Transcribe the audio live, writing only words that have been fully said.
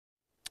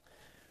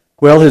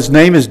Well, his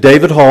name is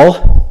David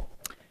Hall.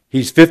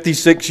 He's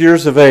 56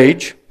 years of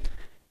age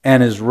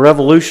and is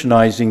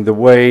revolutionizing the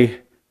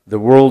way the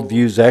world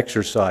views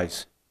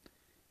exercise.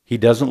 He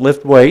doesn't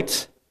lift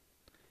weights.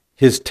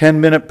 His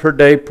 10-minute per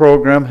day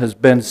program has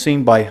been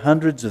seen by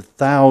hundreds of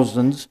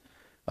thousands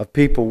of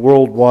people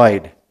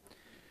worldwide.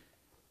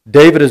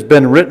 David has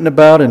been written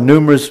about in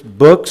numerous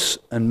books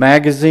and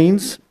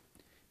magazines.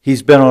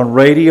 He's been on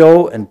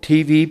radio and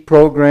TV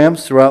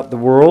programs throughout the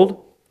world.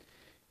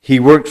 He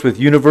works with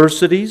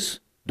universities,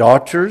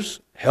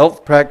 doctors,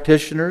 health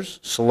practitioners,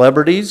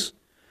 celebrities,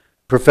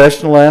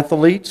 professional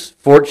athletes,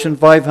 Fortune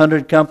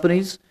 500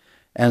 companies,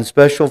 and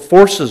special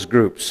forces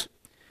groups.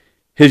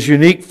 His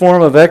unique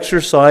form of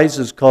exercise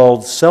is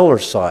called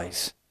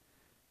Cellercise,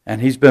 and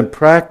he's been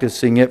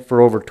practicing it for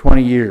over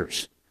 20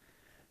 years.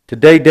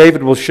 Today,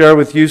 David will share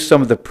with you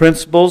some of the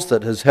principles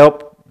that has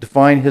helped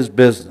define his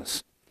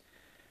business.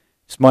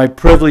 It's my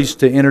privilege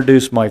to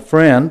introduce my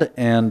friend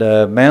and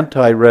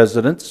Manti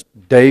resident,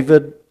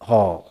 David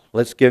Hall.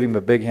 Let's give him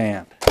a big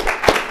hand.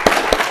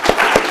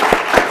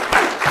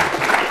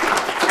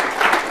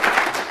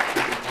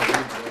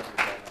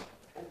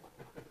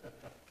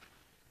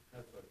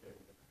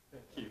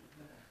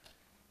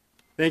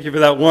 Thank you for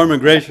that warm and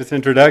gracious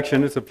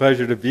introduction. It's a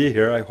pleasure to be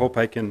here. I hope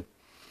I can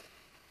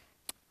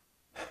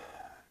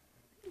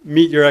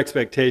meet your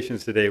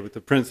expectations today with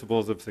the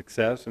principles of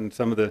success and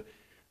some of the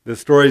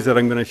stories that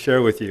I'm going to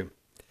share with you.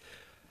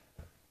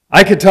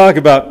 I could talk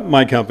about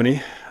my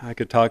company. I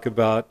could talk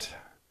about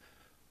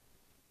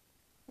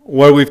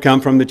where we've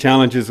come from, the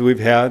challenges we've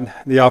had,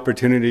 the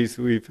opportunities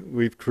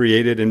we've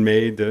created and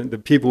made,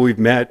 the people we've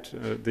met.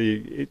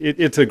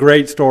 It's a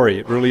great story,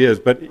 it really is.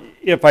 But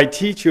if I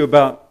teach you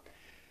about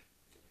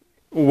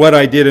what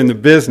I did in the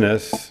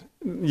business,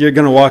 you're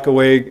going to walk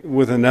away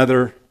with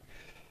another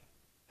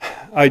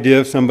idea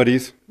of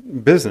somebody's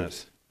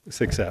business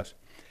success.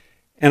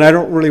 And I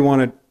don't really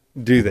want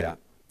to do that.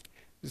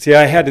 See,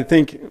 I had to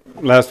think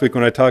last week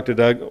when I talked to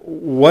Doug,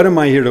 what am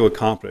I here to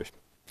accomplish?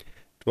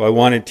 Do I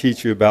want to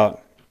teach you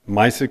about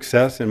my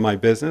success in my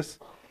business,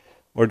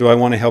 or do I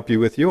want to help you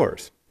with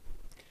yours?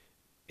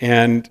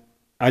 And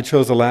I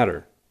chose the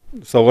latter.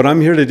 So what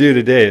I'm here to do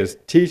today is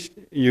teach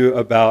you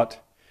about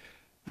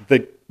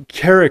the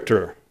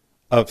character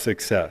of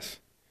success.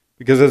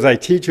 Because as I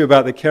teach you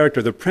about the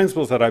character, the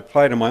principles that I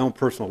applied in my own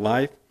personal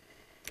life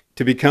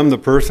to become the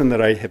person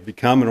that I have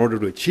become in order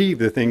to achieve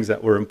the things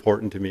that were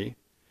important to me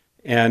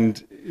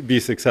and be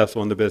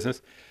successful in the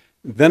business,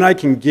 then I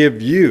can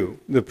give you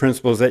the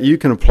principles that you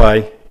can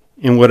apply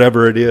in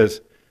whatever it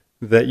is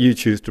that you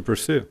choose to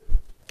pursue.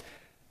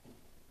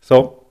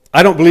 So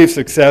I don't believe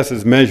success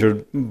is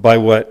measured by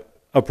what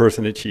a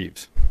person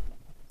achieves.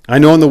 I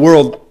know in the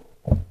world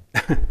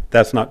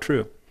that's not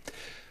true.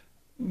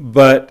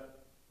 But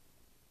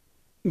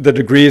the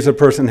degrees a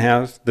person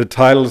has, the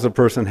titles a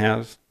person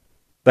has,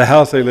 the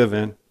house they live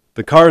in,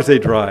 the cars they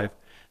drive,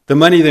 the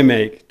money they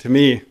make, to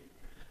me,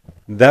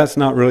 that's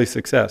not really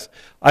success.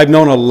 I've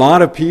known a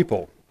lot of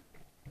people,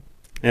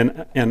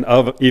 and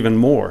of even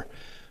more,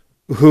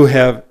 who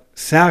have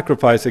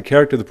sacrificed the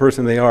character of the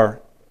person they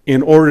are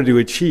in order to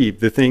achieve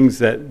the things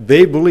that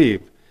they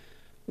believed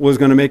was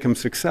going to make them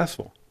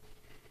successful.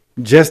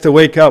 Just to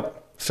wake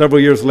up several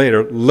years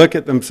later, look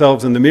at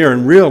themselves in the mirror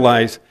and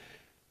realize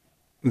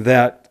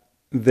that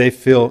they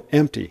feel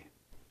empty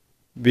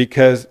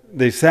because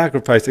they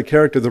sacrificed the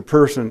character of the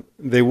person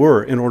they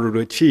were in order to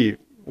achieve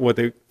what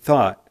they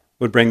thought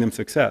would bring them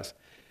success.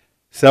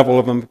 Several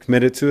of them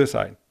committed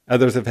suicide.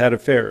 Others have had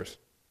affairs.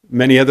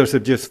 Many others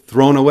have just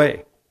thrown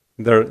away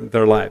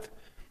their life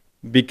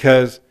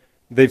because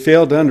they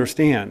failed to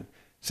understand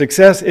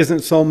success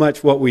isn't so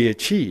much what we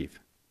achieve.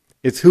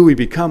 It's who we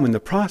become in the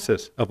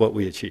process of what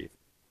we achieve.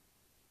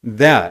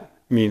 That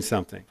means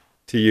something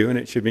to you, and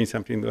it should mean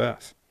something to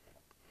us.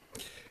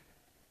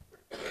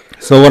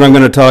 So what I'm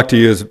going to talk to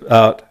you is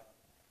about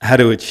how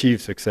to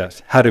achieve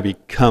success, how to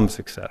become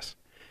success.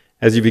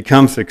 As you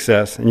become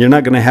success, and you're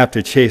not going to have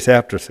to chase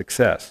after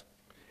success,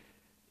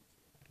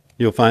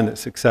 you'll find that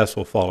success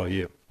will follow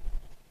you.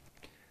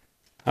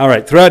 All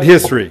right, throughout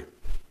history,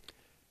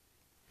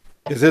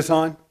 is this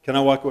on? Can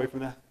I walk away from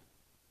that?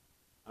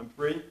 I'm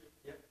free?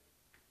 Yep.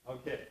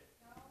 Okay.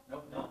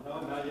 No,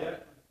 not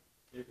yet.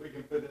 If we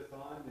can put this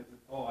on,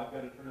 I've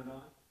got to turn it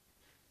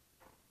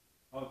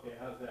on? Okay,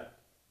 how's that?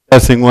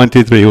 Testing 1,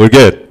 2, 3. We're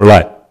good. We're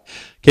right.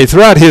 Okay,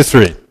 throughout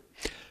history,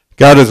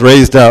 God has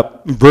raised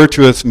up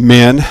virtuous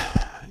men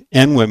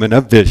and women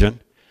of vision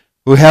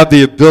who have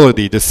the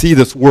ability to see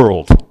this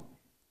world,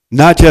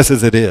 not just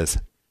as it is,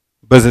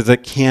 but as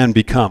it can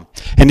become.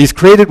 And He's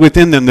created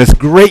within them this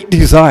great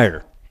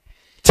desire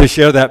to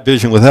share that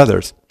vision with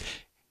others.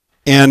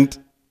 And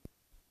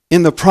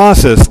in the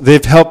process,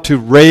 they've helped to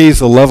raise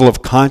the level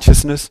of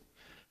consciousness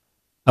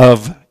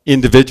of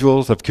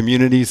individuals, of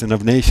communities, and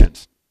of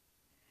nations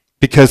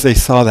because they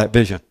saw that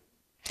vision.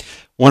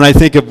 When I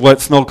think of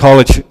what Snow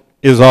College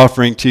is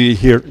offering to you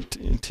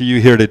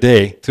here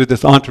today through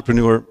this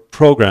entrepreneur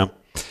program,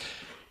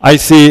 I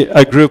see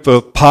a group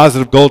of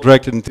positive,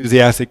 goal-directed,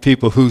 enthusiastic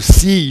people who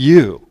see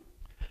you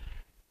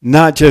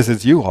not just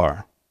as you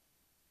are,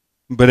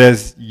 but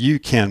as you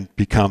can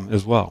become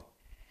as well.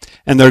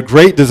 And their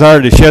great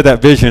desire to share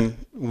that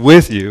vision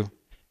with you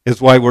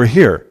is why we're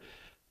here.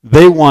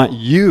 They want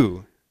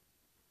you,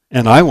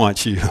 and I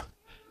want you,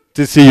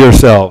 to see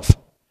yourselves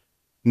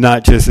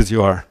not just as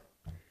you are,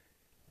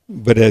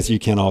 but as you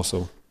can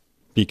also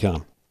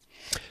become.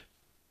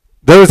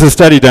 There was a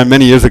study done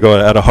many years ago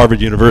at a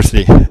Harvard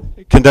University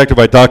conducted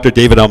by Dr.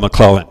 David L.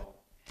 McClellan.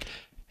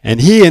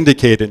 And he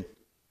indicated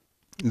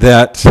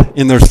that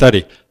in their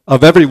study,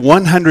 of every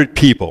 100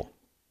 people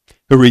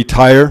who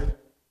retire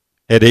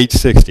at age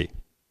 60,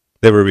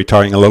 they were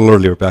retiring a little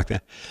earlier back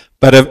then,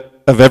 but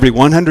of every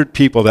 100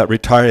 people that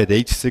retire at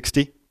age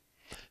 60,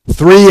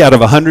 3 out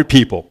of 100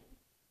 people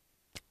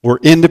were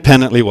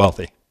independently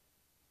wealthy.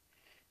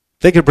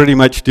 They could pretty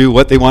much do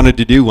what they wanted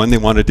to do when they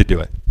wanted to do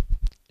it.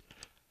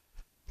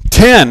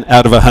 10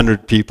 out of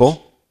 100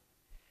 people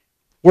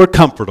were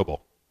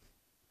comfortable.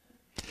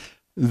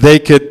 They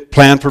could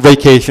plan for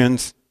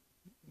vacations,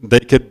 they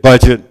could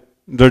budget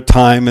their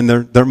time and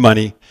their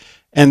money,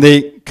 and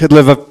they could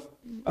live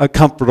a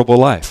comfortable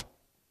life.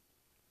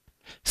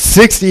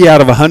 60 out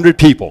of 100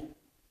 people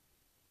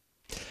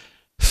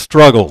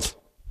struggled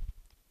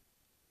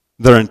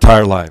their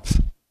entire lives.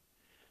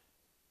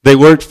 They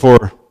worked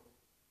for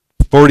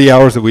 40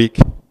 hours a week,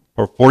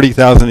 or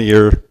 $40,000 a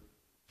year,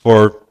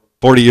 for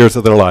 40 years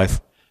of their life,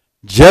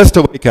 just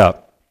to wake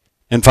up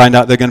and find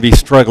out they're going to be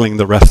struggling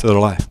the rest of their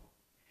life.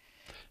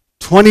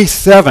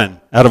 27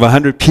 out of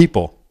 100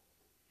 people,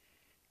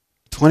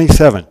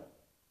 27,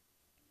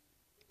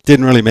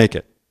 didn't really make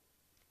it.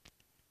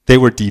 They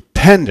were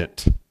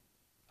dependent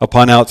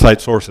upon outside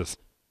sources,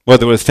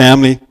 whether it was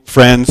family,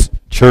 friends,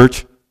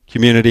 church,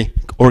 community,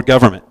 or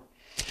government.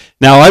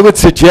 Now, I would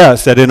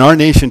suggest that in our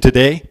nation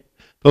today,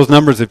 those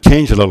numbers have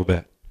changed a little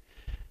bit.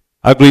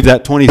 I believe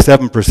that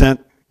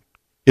 27%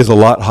 is a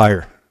lot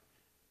higher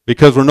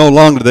because we're no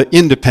longer the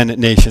independent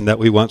nation that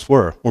we once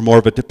were. We're more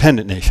of a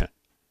dependent nation,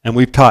 and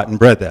we've taught and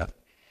bred that.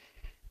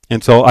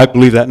 And so I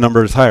believe that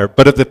number is higher.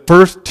 But of the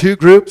first two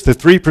groups, the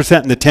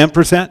 3% and the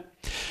 10%,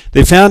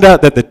 they found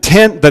out that the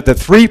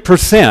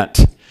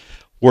 3%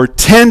 were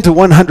 10 to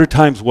 100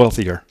 times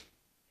wealthier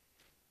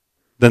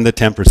than the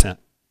 10%.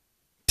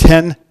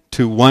 10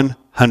 to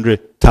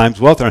 100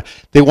 times wealthier.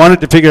 They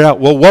wanted to figure out,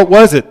 well, what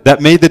was it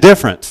that made the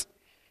difference?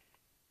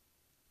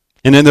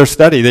 And in their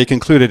study, they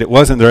concluded it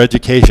wasn't their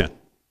education.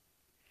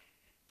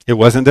 It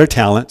wasn't their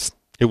talents.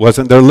 It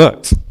wasn't their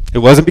looks. It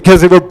wasn't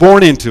because they were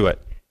born into it.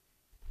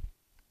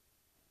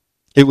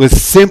 It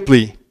was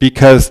simply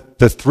because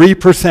the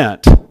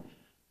 3%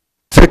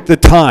 took the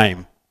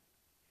time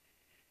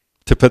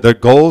to put their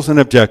goals and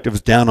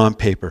objectives down on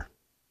paper.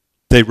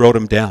 They wrote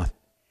them down.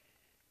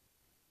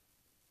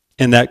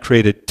 And that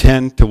created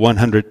 10 to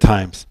 100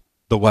 times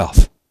the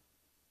wealth.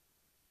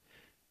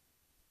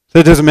 So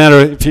it doesn't matter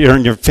if you're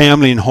in your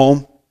family and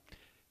home.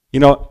 You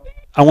know,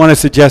 I want to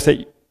suggest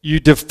that you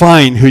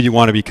define who you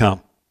want to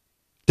become.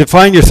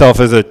 Define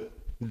yourself as a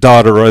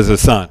daughter or as a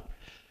son.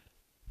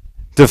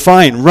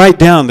 Define, write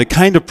down the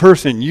kind of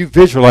person you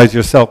visualize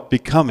yourself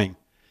becoming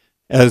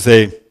as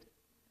a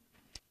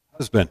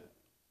husband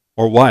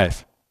or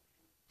wife,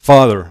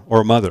 father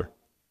or mother.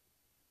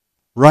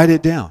 Write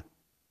it down.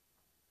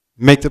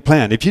 Make the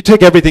plan. If you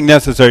took everything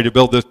necessary to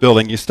build this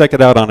building, you stuck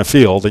it out on a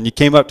field, and you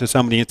came up to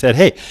somebody and said,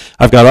 hey,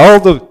 I've got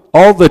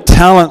all the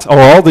talents or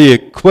all the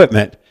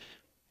equipment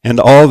and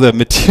all the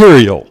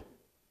material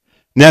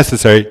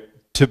necessary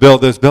to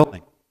build this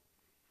building.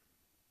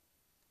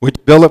 Would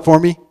you build it for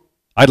me?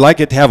 I'd like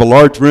it to have a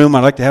large room.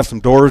 I'd like to have some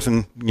doors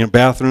and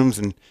bathrooms,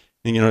 and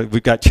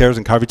we've got chairs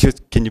and coffee chairs.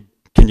 Can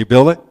you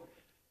build it?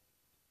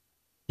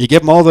 You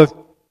give them all the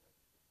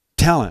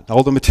talent,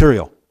 all the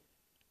material,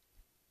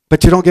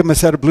 but you don't give them a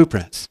set of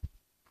blueprints.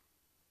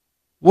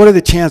 What are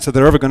the chances that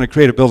they're ever going to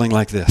create a building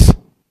like this?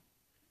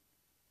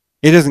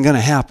 It isn't going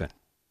to happen.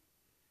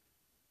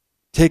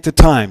 Take the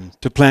time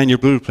to plan your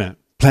blueprint,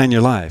 plan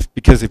your life,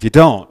 because if you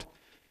don't,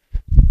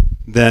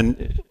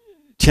 then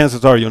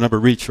chances are you'll never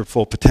reach your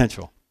full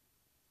potential.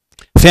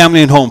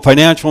 Family and home,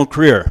 financial and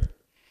career.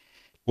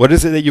 What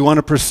is it that you want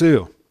to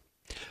pursue?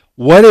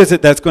 What is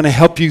it that's going to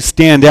help you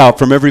stand out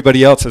from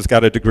everybody else that's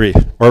got a degree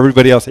or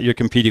everybody else that you're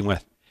competing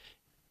with?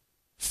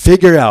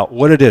 Figure out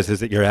what it is.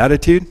 Is it your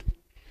attitude?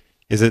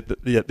 Is it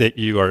that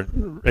you are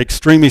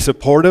extremely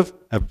supportive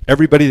of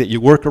everybody that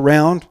you work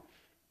around?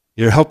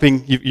 You're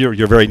helping,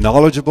 you're very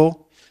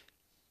knowledgeable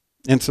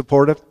and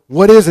supportive.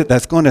 What is it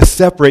that's going to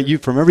separate you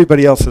from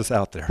everybody else that's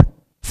out there?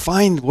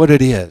 Find what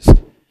it is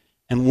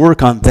and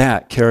work on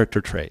that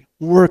character trait.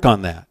 Work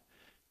on that,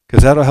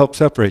 because that'll help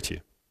separate you.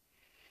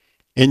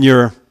 In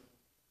your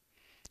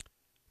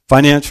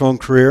financial and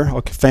career,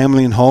 okay,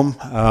 family and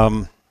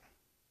home,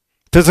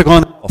 physical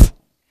and health.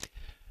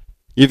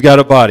 You've got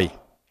a body.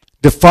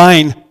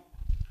 Define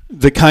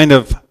the kind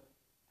of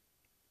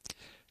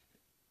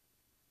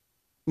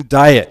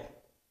diet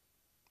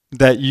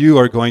that you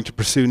are going to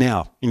pursue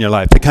now in your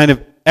life, the kind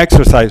of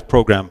exercise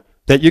program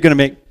that you're going to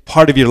make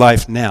part of your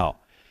life now.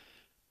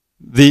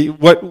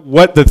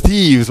 what the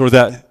thieves or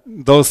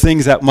those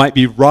things that might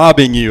be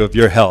robbing you of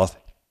your health,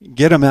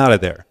 get them out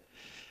of there.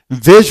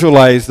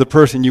 Visualize the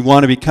person you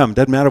want to become.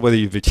 Doesn't matter whether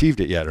you've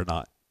achieved it yet or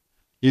not.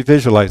 You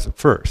visualize it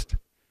first.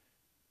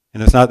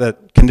 And it's not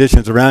that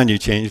conditions around you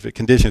change, but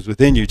conditions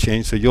within you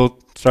change, so you'll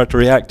start to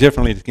react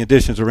differently to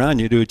conditions around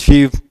you to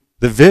achieve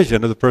the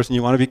vision of the person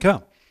you want to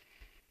become.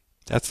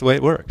 That's the way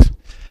it works.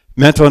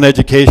 Mental and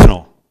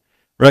educational.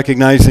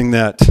 Recognizing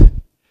that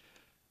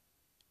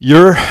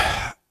you're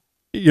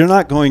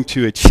not going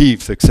to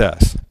achieve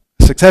success.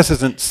 Success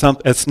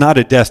it's not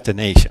a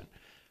destination.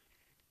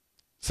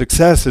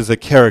 Success is a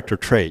character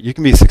trait. You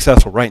can be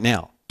successful right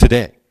now,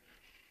 today.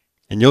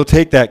 And you'll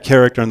take that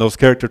character and those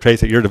character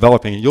traits that you're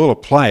developing and you'll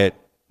apply it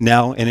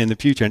now and in the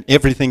future in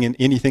everything and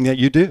anything that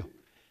you do.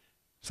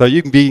 So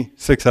you can be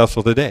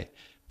successful today.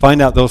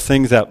 Find out those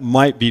things that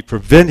might be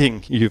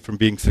preventing you from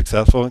being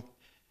successful and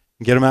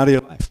get them out of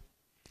your life.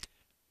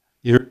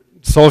 Your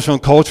social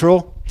and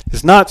cultural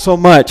is not so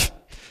much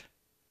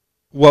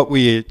what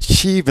we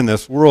achieve in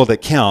this world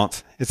that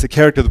counts. It's the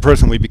character of the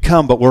person we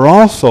become, but we're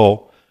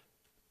also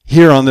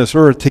here on this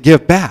earth to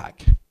give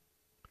back.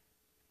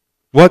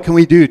 What can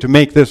we do to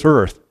make this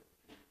earth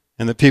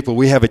and the people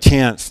we have a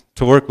chance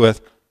to work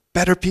with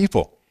better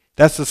people?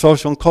 That's the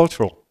social and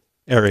cultural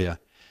area.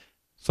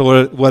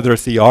 So whether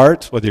it's the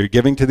arts, whether you're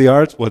giving to the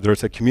arts, whether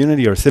it's a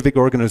community or a civic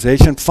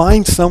organization,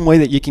 find some way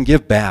that you can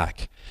give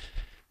back.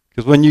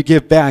 Because when you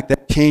give back,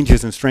 that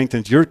changes and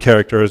strengthens your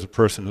character as a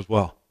person as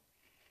well.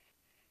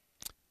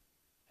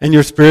 And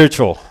your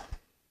spiritual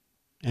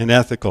and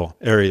ethical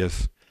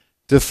areas.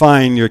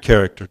 Define your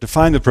character.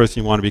 Define the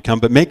person you want to become,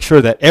 but make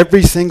sure that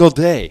every single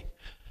day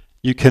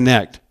you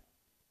connect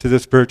to the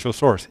spiritual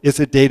source. It's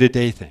a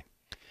day-to-day thing.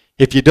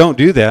 If you don't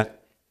do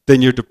that,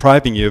 then you're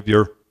depriving you of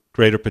your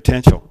greater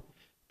potential.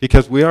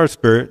 Because we are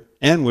spirit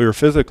and we're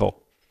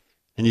physical.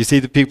 And you see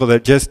the people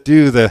that just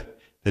do the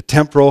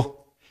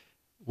temporal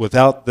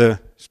without the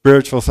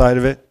spiritual side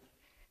of it,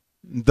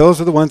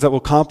 those are the ones that will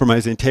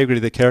compromise the integrity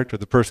of the character of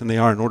the person they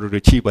are in order to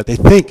achieve what they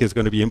think is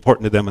going to be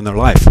important to them in their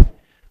life.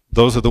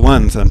 Those are the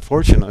ones,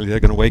 unfortunately, they're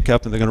going to wake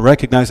up and they're going to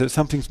recognize that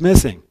something's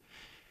missing.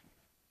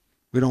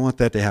 We don't want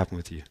that to happen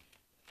with you.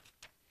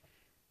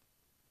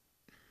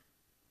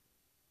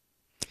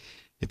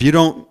 If you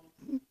don't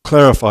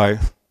clarify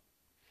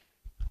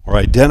or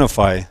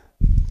identify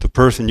the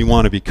person you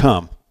want to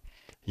become,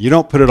 you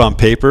don't put it on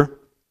paper,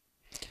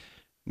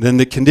 then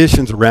the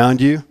conditions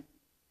around you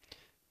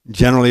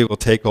generally will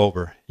take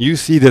over. You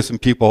see this in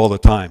people all the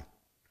time.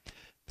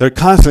 They're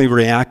constantly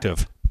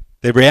reactive.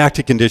 They react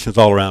to conditions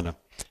all around them.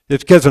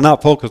 It's because they're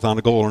not focused on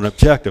a goal or an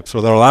objective, so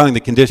they're allowing the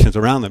conditions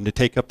around them to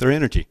take up their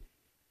energy.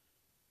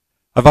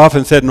 I've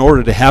often said in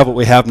order to have what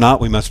we have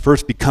not, we must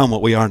first become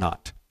what we are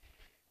not.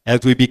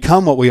 As we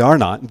become what we are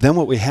not, then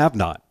what we have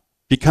not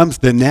becomes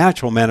the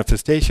natural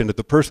manifestation of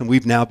the person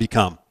we've now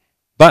become.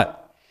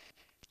 But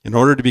in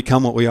order to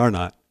become what we are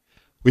not,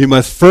 we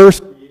must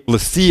first be able to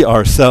see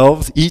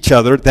ourselves, each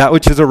other, that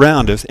which is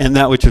around us, and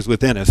that which is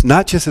within us,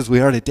 not just as we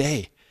are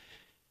today,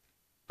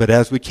 but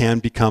as we can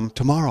become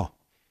tomorrow,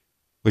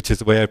 which is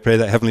the way I pray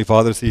that Heavenly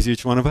Father sees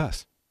each one of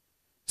us.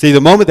 See, the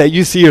moment that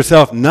you see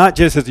yourself not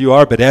just as you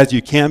are, but as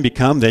you can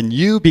become, then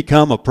you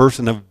become a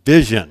person of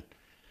vision.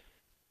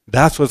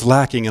 That's what's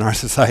lacking in our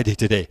society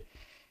today.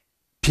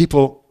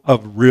 People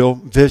of real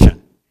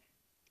vision.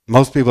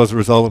 Most people, as a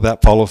result of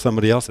that, follow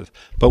somebody else's.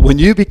 But when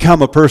you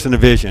become a person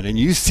of vision and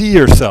you see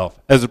yourself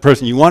as the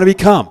person you want to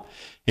become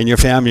in your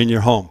family and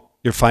your home,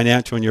 your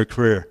financial and your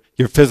career,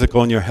 your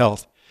physical and your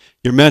health,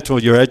 your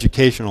mental, your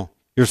educational,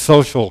 your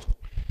social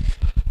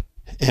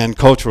and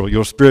cultural,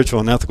 your spiritual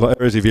and ethical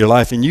areas of your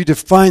life, and you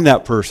define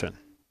that person,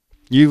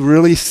 you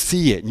really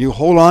see it, and you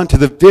hold on to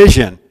the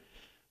vision.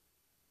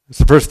 It's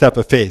the first step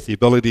of faith, the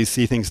ability to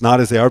see things not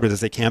as they are, but as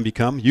they can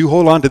become. You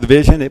hold on to the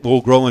vision, it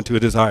will grow into a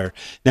desire.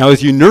 Now,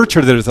 as you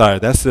nurture the desire,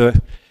 that's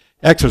the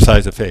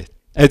exercise of faith.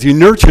 As you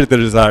nurture the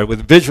desire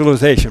with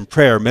visualization,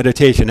 prayer,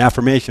 meditation,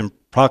 affirmation,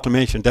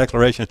 proclamation,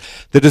 declaration,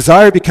 the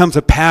desire becomes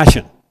a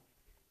passion.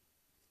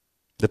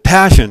 The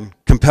passion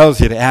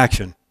compels you to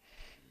action.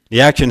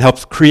 The action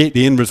helps create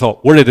the end result.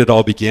 Where did it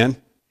all begin?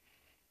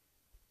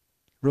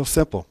 Real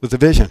simple, with the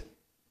vision.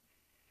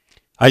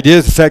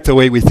 Ideas affect the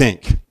way we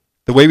think.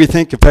 The way we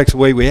think affects the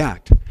way we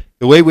act.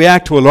 The way we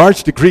act to a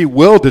large degree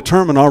will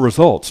determine our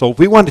results. So if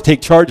we want to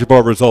take charge of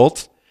our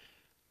results,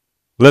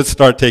 let's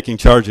start taking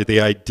charge of the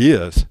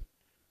ideas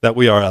that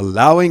we are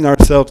allowing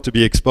ourselves to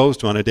be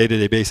exposed to on a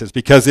day-to-day basis.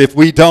 Because if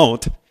we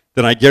don't,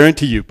 then I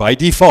guarantee you, by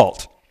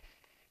default,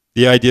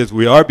 the ideas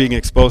we are being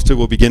exposed to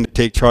will begin to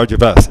take charge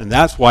of us. And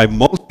that's why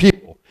most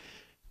people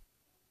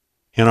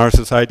in our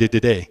society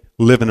today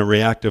live in a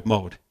reactive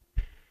mode.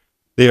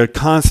 They are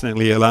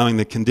constantly allowing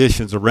the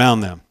conditions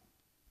around them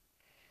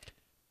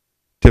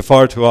to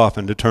far too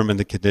often determine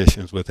the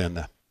conditions within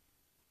them.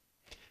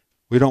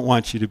 We don't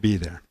want you to be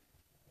there.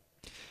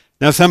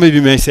 Now some of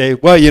you may say,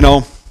 well, you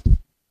don't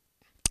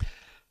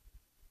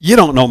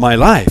know my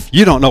life.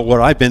 You don't know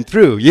what I've been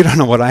through. You don't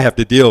know what I have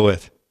to deal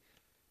with.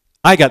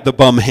 I got the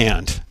bum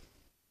hand.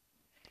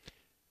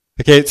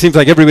 Okay, it seems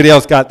like everybody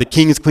else got the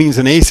kings, queens,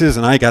 and aces,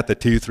 and I got the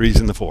 2,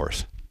 3s, and the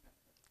 4s.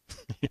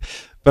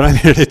 But I'm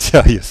here to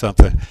tell you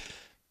something.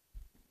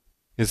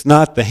 It's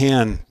not the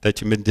hand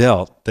that you've been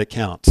dealt that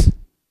counts.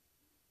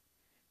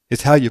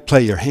 It's how you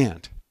play your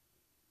hand.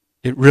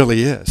 It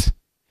really is.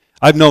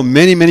 I've known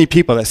many, many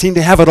people that seem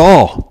to have it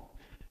all,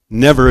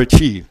 never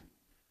achieve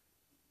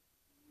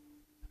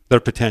their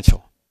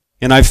potential.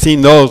 And I've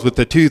seen those with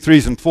the 2,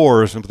 3s, and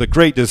 4s, and with a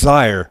great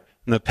desire,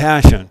 and the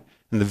passion,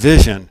 and the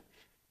vision,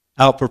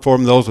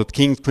 outperform those with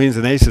kings, queens,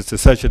 and aces to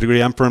such a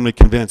degree, I'm firmly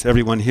convinced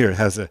everyone here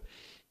has an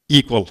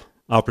equal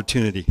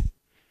opportunity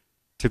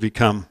to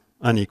become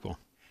unequal.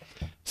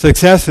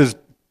 Success has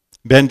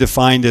been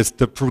defined as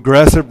the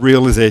progressive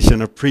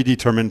realization of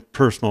predetermined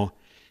personal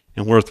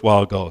and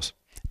worthwhile goals.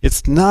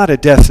 It's not a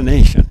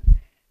destination.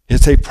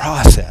 It's a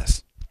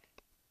process.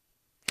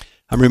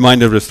 I'm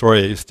reminded of a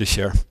story I used to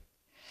share.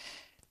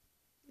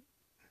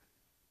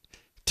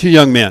 2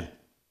 young men.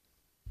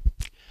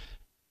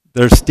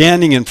 They're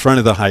standing in front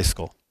of the high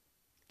school.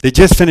 They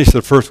just finished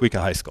their first week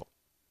of high school.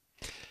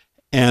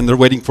 And they're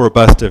waiting for a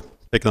bus to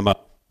pick them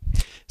up.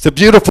 It's a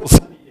beautiful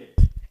sunny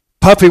day.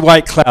 Puffy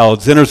white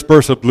clouds,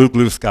 interspersed with blue,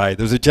 blue sky.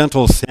 There's a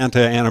gentle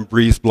Santa Ana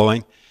breeze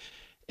blowing.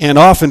 And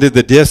off into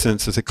the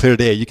distance, it's a clear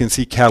day, you can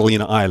see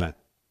Catalina Island.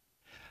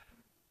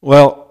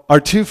 Well, our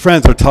 2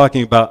 friends are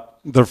talking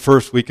about their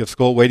first week of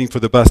school, waiting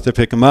for the bus to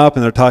pick them up,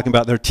 and they're talking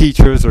about their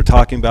teachers, they're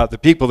talking about the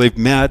people they've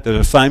met, the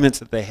assignments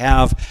that they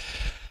have.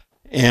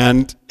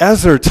 And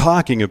as they're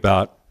talking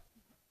about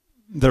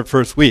their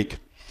first week,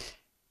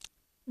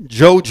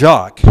 Joe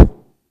Jock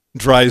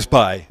drives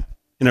by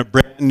in a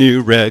brand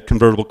new red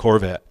convertible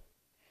Corvette.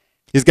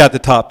 He's got the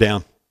top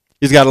down.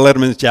 He's got a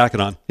Letterman's jacket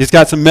on. He's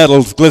got some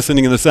medals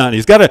glistening in the sun.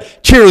 He's got a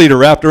cheerleader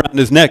wrapped around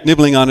his neck,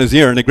 nibbling on his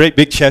ear, and a great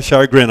big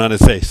Cheshire grin on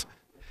his face.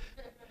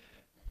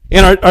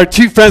 And our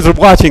 2 friends are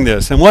watching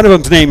this, and one of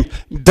them's named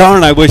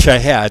Darn I Wish I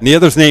Had, and the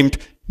other's named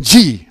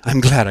Gee, I'm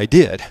Glad I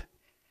Did.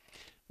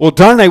 Well,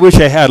 Darn I Wish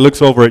I Had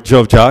looks over at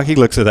Joe Jock. He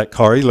looks at that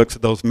car. He looks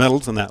at those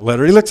medals and that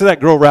letter. He looks at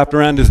that girl wrapped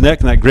around his neck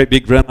and that great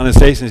big grin on his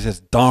face, and he says,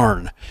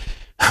 Darn,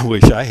 I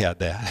wish I had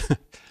that.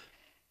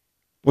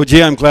 Well,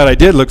 Gee, I'm Glad I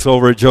Did looks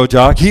over at Joe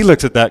Jock. He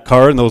looks at that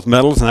car and those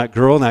medals and that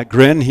girl and that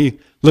grin. He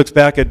looks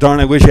back at Darn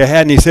I Wish I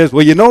Had, and he says,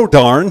 well, you know,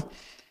 Darn,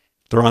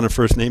 they're on a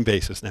first name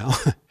basis now.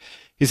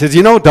 He says,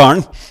 you know,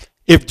 Darn,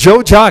 if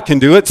Joe Jock can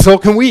do it, so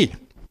can we.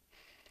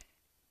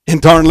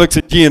 And Darn looks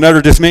at Gee in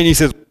utter dismay, and he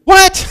says,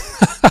 what?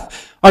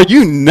 Are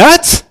you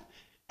nuts?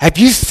 Have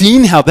you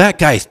seen how that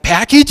guy's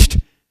packaged?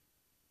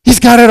 He's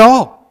got it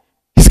all.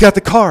 He's got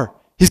the car.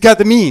 He's got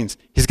the means.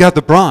 He's got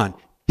the brawn.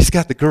 He's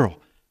got the girl.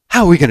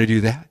 How are we going to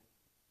do that?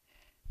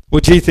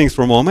 Well, Gee thinks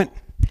for a moment.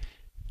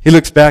 He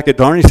looks back at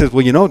Darn. He says,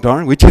 well, you know,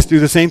 Darn, we just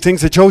do the same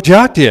things that Joe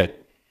Jock did.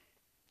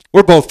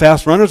 We're both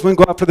fast runners. We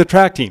can go out for the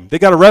track team. They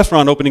got a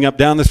restaurant opening up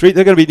down the street.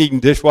 They're going to be needing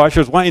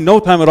dishwashers. Why, in no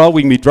time at all,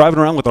 we can be driving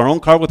around with our own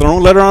car with our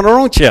own letter on our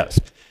own chest.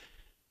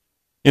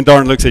 And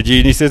Darn looks at Gee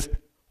and he says,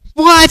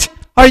 what?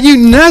 Are you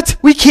nuts?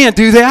 We can't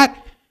do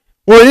that.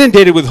 We're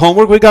inundated with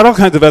homework. We've got all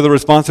kinds of other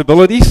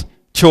responsibilities,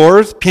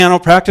 chores, piano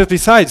practice.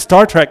 Besides,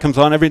 Star Trek comes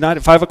on every night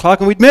at 5 o'clock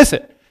and we'd miss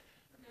it.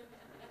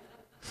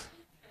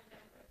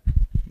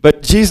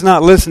 But Gee's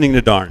not listening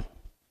to Darn.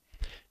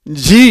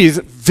 Gee's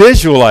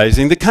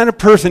visualizing the kind of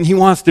person he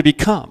wants to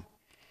become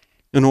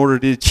in order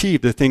to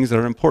achieve the things that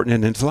are important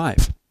in his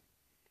life.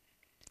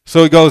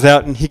 So he goes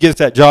out and he gets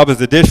that job as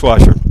a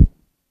dishwasher.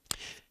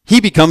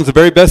 He becomes the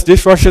very best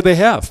dishwasher they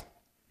have.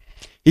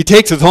 He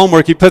takes his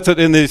homework, he puts it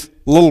in these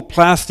little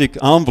plastic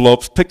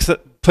envelopes, puts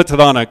it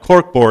on a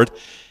cork board,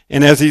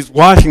 and as he's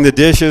washing the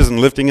dishes and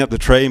lifting up the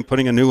tray and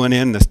putting a new one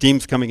in, the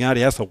steam's coming out,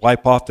 he has to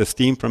wipe off the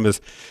steam from his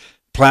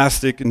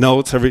plastic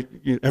notes every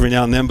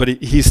now and then, but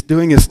he's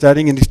doing his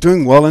studying and he's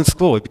doing well in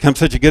school. He becomes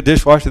such a good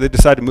dishwasher, they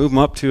decide to move him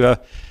up to a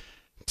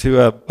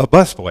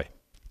busboy.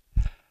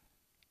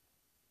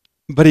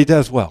 But he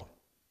does well.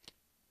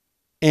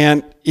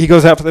 And he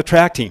goes out for the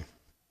track team.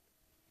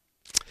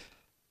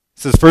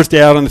 It's his first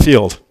day out on the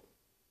field.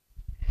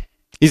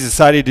 He's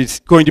decided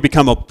he's going to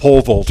become a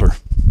pole vaulter.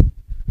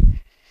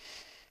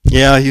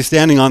 Yeah, he's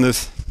standing on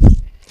this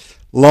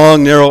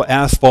long, narrow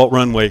asphalt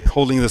runway,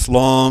 holding this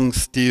long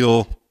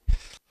steel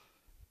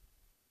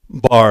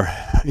bar.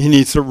 He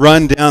needs to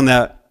run down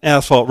that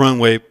asphalt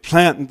runway,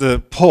 plant the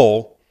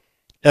pole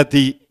at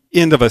the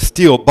end of a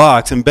steel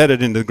box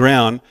embedded into the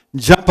ground,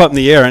 jump up in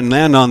the air and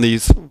land on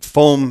these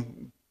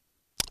foam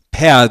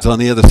pads on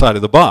the other side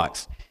of the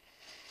box.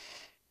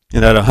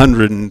 And at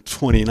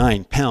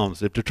 129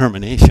 pounds of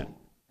determination,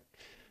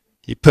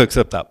 he picks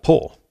up that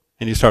pole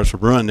and he starts to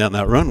run down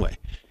that runway.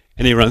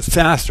 And he runs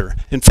faster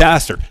and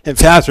faster and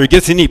faster. He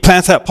gets in, he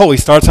plants that pole, he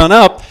starts on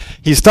up.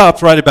 He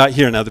stops right about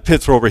here. Now the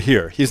pits are over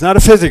here. He's not a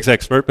physics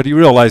expert, but he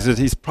realizes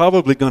he's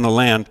probably going to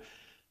land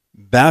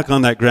back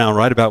on that ground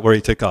right about where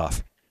he took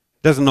off.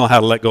 Doesn't know how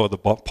to let go of the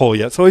pole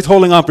yet. So he's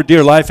holding on for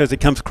dear life as it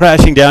comes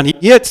crashing down. He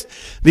hits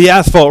the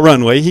asphalt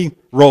runway. He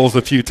rolls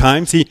a few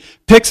times. He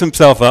picks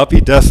himself up. He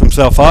dusts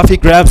himself off. He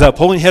grabs that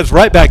pole and he heads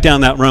right back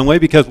down that runway,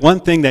 because one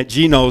thing that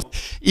G knows,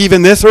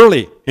 even this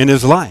early in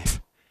his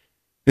life,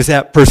 is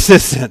that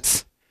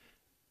persistence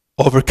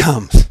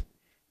overcomes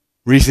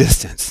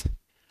resistance.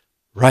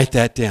 Write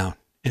that down.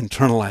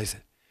 Internalize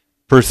it.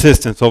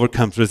 Persistence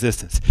overcomes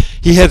resistance.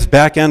 He heads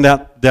back down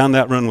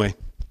that runway.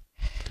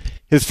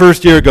 His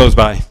first year goes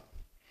by.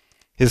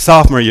 His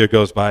sophomore year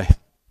goes by.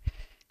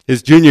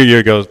 His junior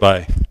year goes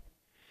by.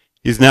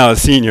 He's now a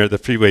senior at the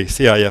Freeway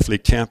CIF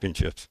League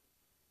Championships.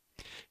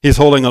 He's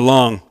holding a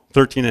long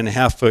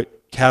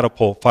 13.5-foot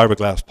catapult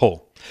fiberglass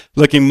pole,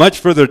 looking much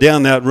further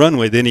down that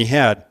runway than he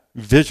had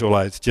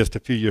visualized just a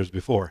few years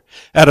before,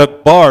 at a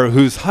bar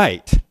whose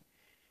height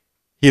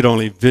he'd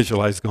only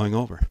visualized going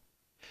over,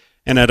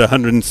 and at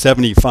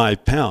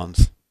 175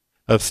 pounds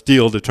of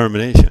steel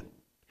determination.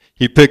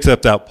 He picks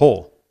up that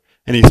pole,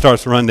 and he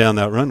starts to run down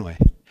that runway,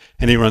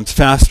 and he runs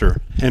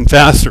faster and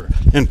faster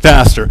and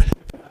faster.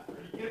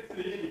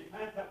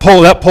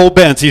 That pole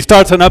bends. He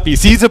starts on up. He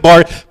sees the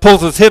bar,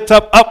 pulls his hips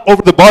up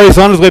over the bar. He's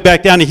on his way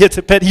back down. He hits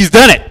a pit. He's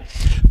done it.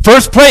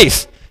 First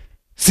place,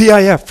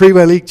 CIF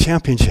Freeway League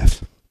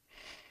Championships.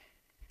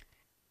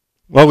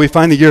 Well, we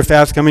find the year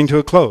fast coming to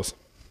a close.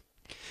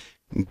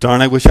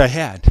 Darn, I wish I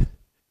had.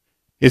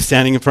 He's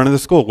standing in front of the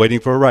school waiting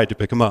for a ride to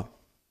pick him up.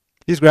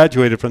 He's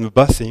graduated from the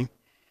bus scene.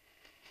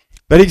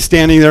 But he's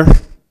standing there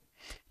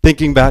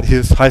thinking about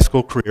his high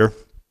school career.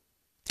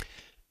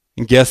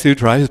 And guess who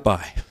drives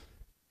by?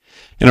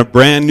 In a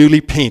brand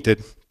newly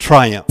painted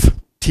Triumph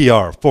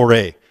TR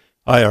 4A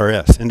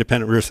IRS,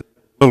 independent rear,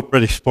 little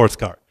British sports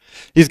car.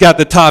 He's got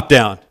the top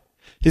down.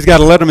 He's got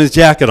a Letterman's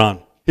jacket on.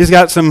 He's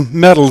got some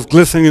medals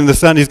glistening in the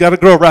sun. He's got a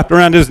girl wrapped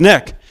around his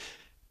neck.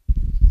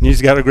 And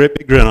he's got a great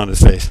big grin on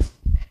his face.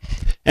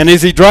 And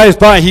as he drives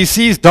by, he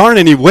sees Darn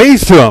and he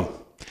waves to him.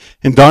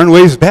 And Darn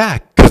waves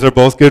back because they're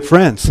both good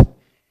friends.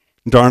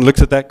 And Darn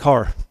looks at that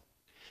car.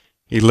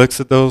 He looks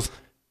at those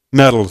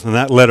medals and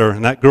that letter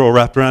and that girl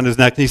wrapped around his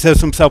neck. And he says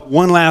to himself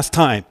one last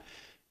time,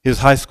 his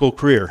high school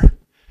career,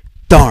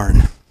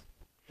 darn,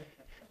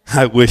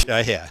 I wish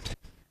I had.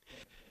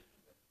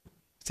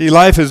 See,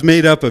 life is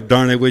made up of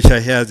darn, I wish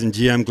I had, and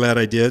gee, I'm glad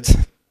I did.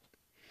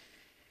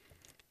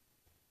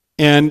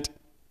 And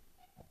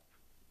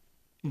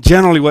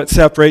generally what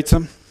separates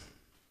them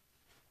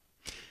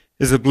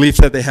is the belief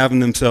that they have in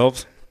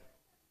themselves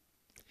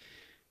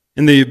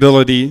and the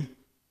ability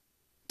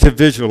to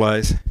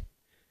visualize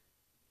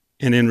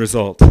an end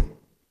result.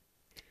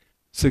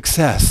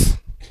 Success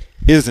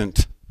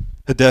isn't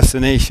a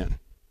destination.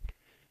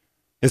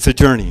 It's a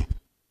journey.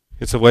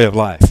 It's a way of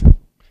life.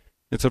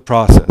 It's a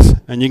process.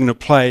 And you can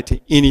apply it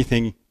to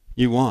anything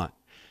you want.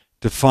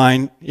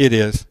 Define it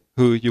is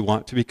who you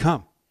want to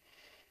become.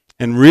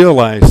 And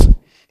realize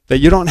that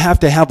you don't have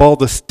to have all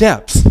the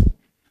steps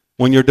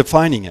when you're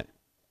defining it.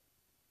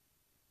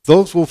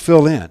 Those will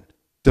fill in.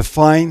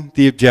 Define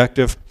the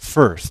objective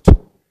first.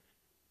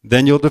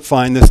 Then you'll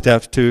define the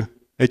steps to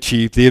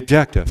achieve the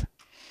objective.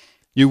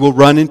 You will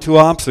run into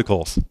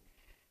obstacles.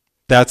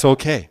 That's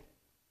okay.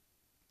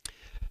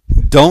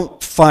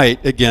 Don't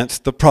fight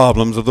against the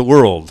problems of the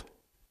world.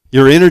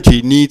 Your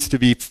energy needs to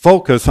be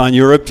focused on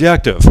your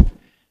objective.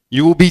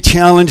 You will be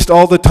challenged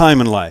all the time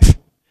in life.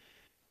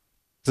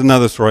 It's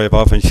another story I've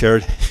often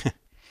shared.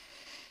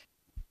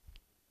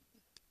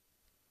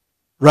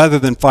 Rather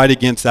than fight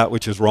against that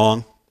which is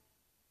wrong,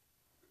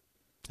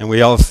 and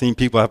we all have seen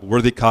people have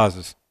worthy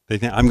causes. They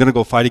think, I'm going to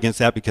go fight against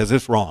that because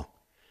it's wrong.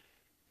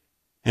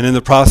 And in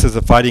the process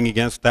of fighting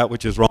against that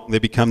which is wrong, they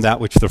become that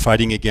which they're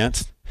fighting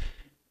against.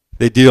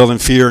 They deal in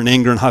fear and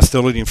anger and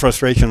hostility and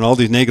frustration and all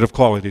these negative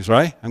qualities,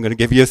 right? I'm going to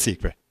give you a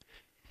secret.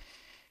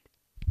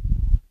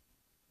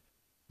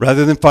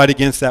 Rather than fight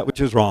against that which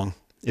is wrong,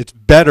 it's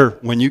better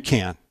when you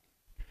can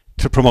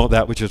to promote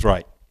that which is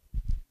right.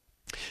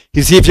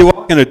 You see, if you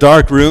walk in a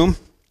dark room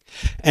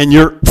and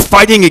you're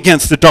fighting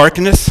against the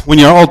darkness, when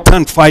you're all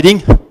done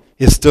fighting,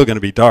 it's still going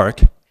to be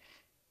dark.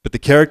 But the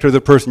character of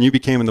the person you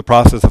became in the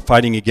process of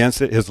fighting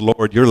against it has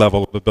lowered your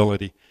level of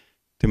ability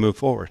to move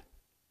forward.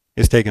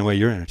 It's taken away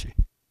your energy.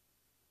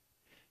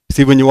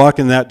 See, when you walk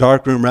in that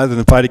dark room, rather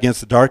than fight against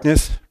the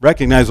darkness,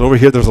 recognize over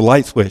here there's a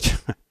light switch.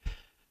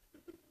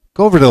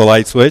 Go over to the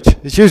light switch.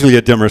 It's usually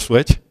a dimmer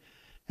switch.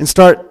 And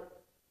start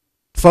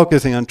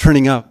focusing on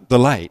turning up the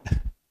light.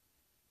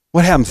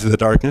 What happens to the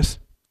darkness?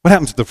 What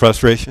happens to the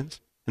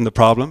frustrations and the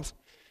problems?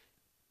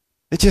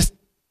 They just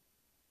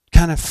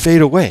kind of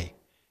fade away.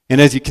 And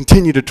as you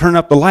continue to turn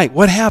up the light,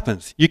 what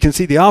happens? You can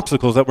see the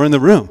obstacles that were in the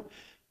room.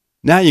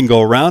 Now you can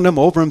go around them,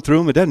 over them, through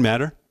them. It doesn't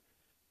matter.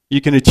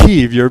 You can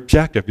achieve your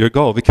objective, your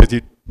goal, because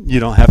you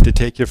don't have to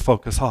take your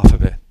focus off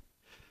of it.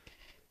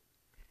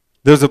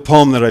 There's a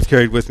poem that I've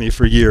carried with me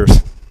for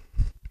years.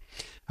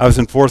 I was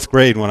in 4th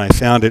grade when I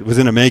found it. It was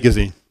in a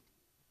magazine.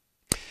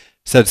 It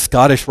said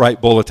Scottish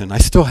Rite Bulletin. I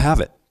still have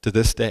it to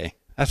this day.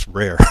 That's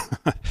rare.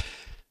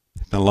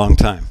 It's been a long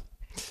time.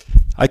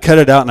 I cut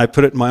it out and I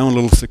put it in my own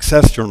little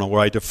success journal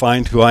where I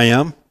defined who I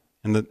am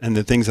and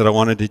the things that I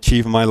wanted to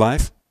achieve in my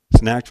life.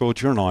 It's an actual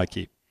journal I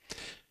keep.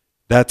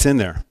 That's in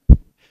there.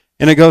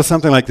 And it goes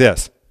something like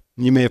this.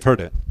 You may have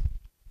heard it.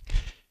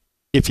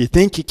 If you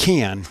think you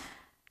can,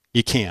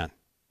 you can.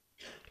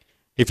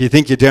 If you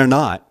think you dare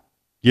not,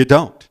 you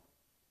don't.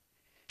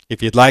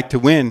 If you'd like to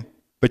win,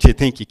 but you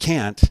think you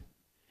can't,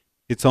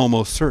 it's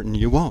almost certain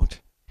you won't.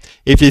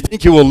 If you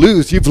think you will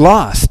lose, you've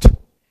lost.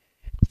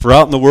 For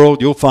out in the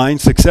world, you'll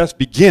find success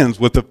begins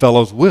with the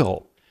fellow's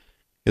will.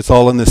 It's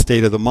all in the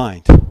state of the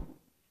mind.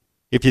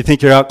 If you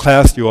think you're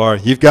outclassed, you are.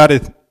 You've got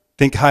to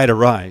think high to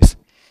rise.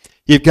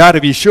 You've got to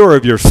be sure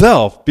of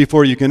yourself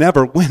before you can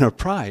ever win a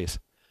prize.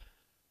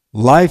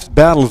 Life's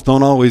battles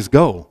don't always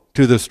go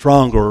to the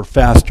stronger or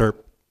faster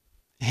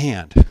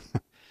hand.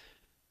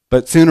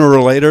 But sooner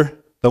or later,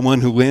 the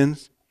one who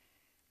wins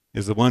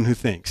is the one who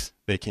thinks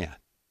they can.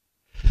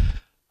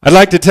 I'd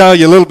like to tell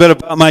you a little bit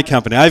about my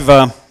company. I've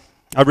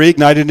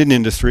reignited an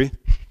industry,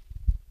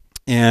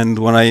 and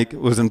when I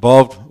was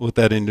involved with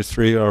that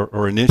industry,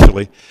 or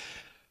initially,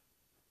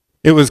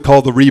 it was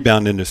called the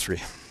rebound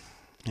industry.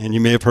 And you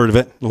may have heard of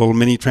it, the little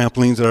mini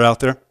trampolines that are out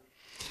there.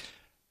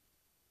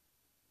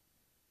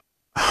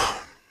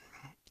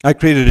 I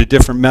created a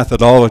different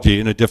methodology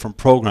and a different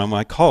program.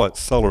 I call it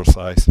Solar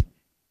Size.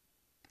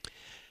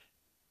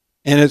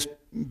 And it's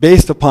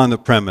based upon the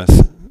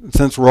premise,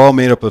 since we're all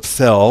made up of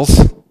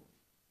cells,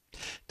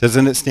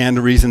 doesn't it stand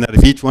to reason that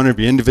if each one of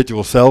your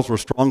individual cells were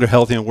stronger,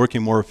 healthier, and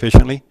working more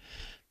efficiently,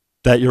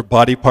 that your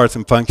body parts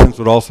and functions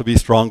would also be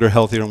stronger,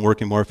 healthier, and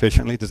working more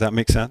efficiently? Does that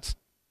make sense?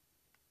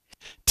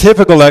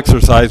 Typical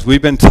exercise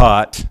we've been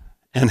taught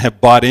and have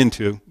bought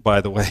into,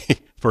 by the way,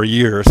 for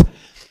years,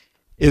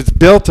 is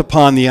built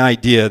upon the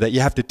idea that you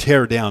have to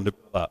tear down to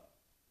build up.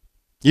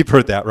 You've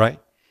heard that, right?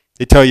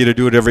 They tell you to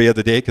do it every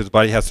other day because the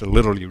body has to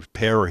literally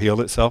repair or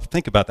heal itself.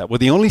 Think about that. We're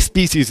the only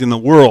species in the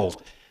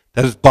world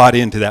that has bought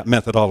into that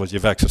methodology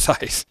of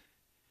exercise.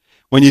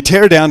 When you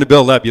tear down to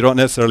build up, you don't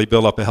necessarily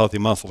build up a healthy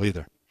muscle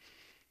either.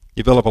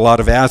 You build up a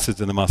lot of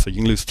acids in the muscle. You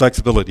can lose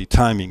flexibility,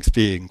 timing,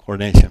 speed, and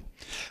coordination.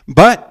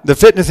 But the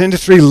fitness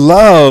industry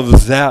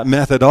loves that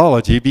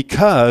methodology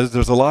because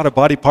there's a lot of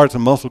body parts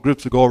and muscle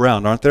groups that go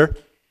around, aren't there?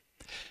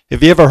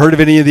 Have you ever heard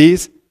of any of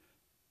these?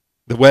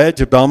 The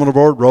wedge, abdominal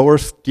board, rower,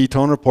 ski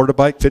toner, porta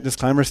bike, fitness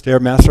climber,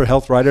 stairmaster,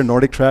 health rider,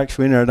 Nordic track,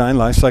 Schwinn airdyne,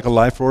 life cycle,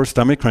 life rower,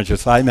 stomach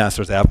crunches, thigh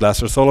masters, ab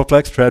blaster, solo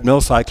flex, treadmill,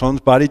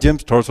 cyclones, body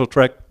gyms, torso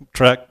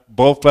trek,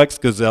 bull flex,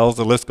 gazelles,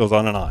 the list goes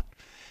on and on.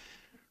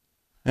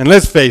 And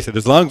let's face it,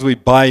 as long as we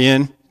buy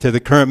in to the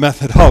current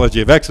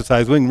methodology of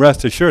exercise, we can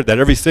rest assured that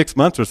every 6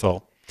 months or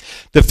so,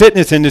 the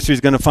fitness industry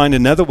is going to find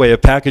another way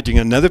of packaging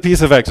another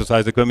piece of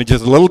exercise equipment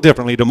just a little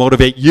differently to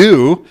motivate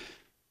you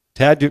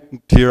to add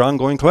to your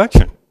ongoing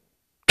collection.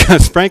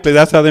 Because frankly,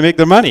 that's how they make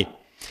their money.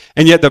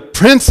 And yet the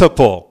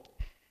principle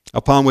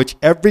upon which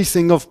every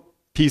single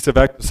piece of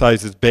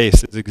exercise is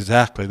based is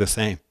exactly the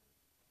same.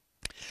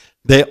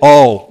 They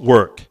all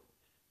work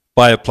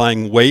by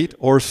applying weight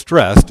or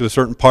stress to a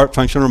certain part,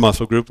 function, or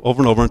muscle group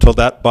over and over until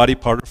that body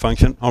part or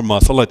function or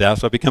muscle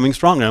adapts by becoming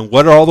stronger. And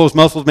what are all those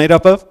muscles made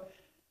up of?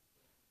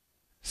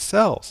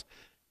 Cells.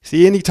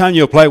 See, anytime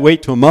you apply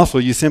weight to a muscle,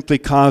 you simply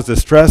cause the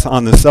stress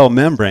on the cell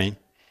membrane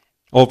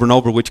over and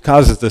over, which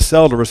causes the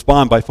cell to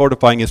respond by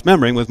fortifying its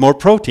membrane with more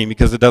protein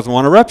because it doesn't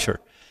want to rupture.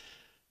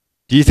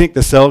 Do you think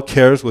the cell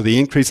cares where the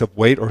increase of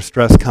weight or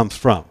stress comes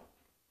from?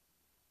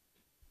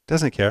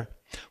 Doesn't care.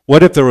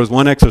 What if there was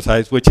one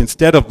exercise which,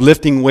 instead of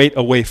lifting weight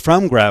away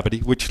from gravity,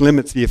 which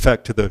limits the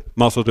effect to the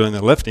muscle doing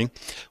the lifting,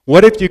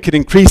 what if you could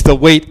increase the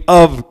weight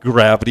of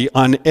gravity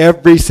on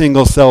every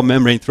single cell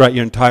membrane throughout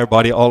your entire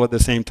body all at the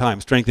same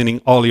time, strengthening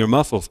all your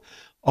muscles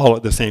all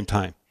at the same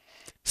time?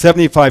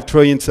 75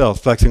 trillion cells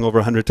flexing over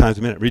 100 times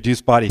a minute.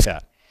 Reduce body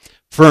fat.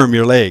 Firm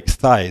your legs,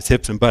 thighs,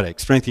 hips, and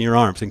buttocks. Strengthen your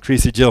arms.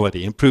 Increase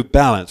agility. Improve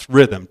balance,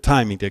 rhythm,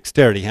 timing,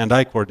 dexterity,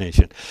 hand-eye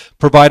coordination.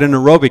 Provide an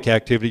aerobic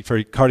activity for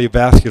your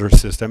cardiovascular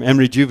system and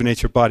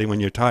rejuvenate your body when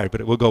you're tired, but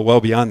it will go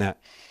well beyond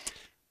that.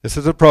 This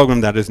is a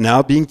program that is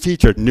now being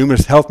featured in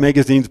numerous health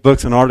magazines,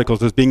 books, and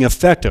articles as being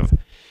effective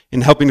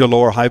in helping to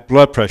lower high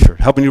blood pressure,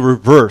 helping to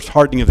reverse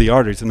hardening of the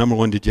arteries, the number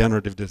one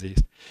degenerative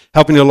disease,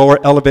 helping to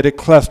lower elevated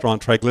cholesterol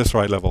and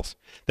triglyceride levels.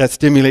 That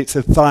stimulates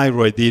the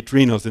thyroid, the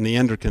adrenals, and the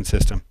endocrine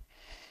system.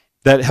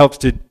 That helps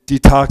to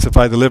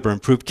detoxify the liver,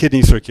 improve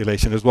kidney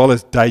circulation, as well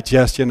as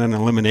digestion and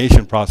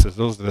elimination process.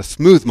 Those are the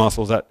smooth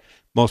muscles that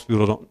most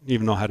people don't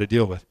even know how to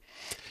deal with.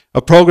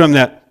 A program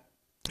that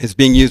is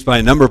being used by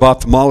a number of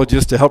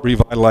ophthalmologists to help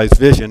revitalize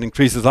vision,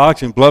 increases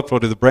oxygen blood flow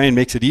to the brain,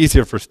 makes it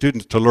easier for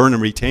students to learn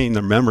and retain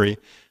their memory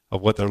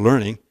of what they're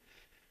learning.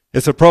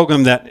 It's a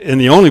program that, and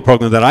the only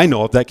program that I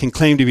know of, that can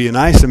claim to be an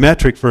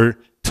isometric for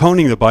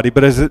toning the body,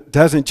 but it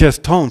doesn't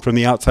just tone from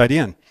the outside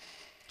in.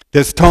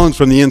 This tones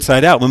from the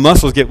inside out. When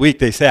muscles get weak,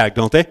 they sag,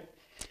 don't they?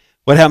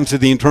 What happens to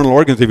the internal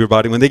organs of your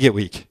body when they get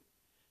weak?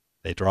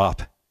 They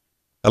drop.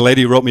 A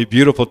lady wrote me a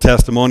beautiful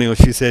testimonial.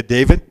 She said,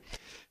 David,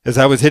 as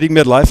I was hitting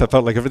midlife, I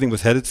felt like everything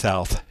was headed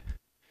south.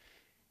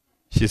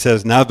 She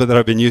says, now that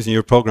I've been using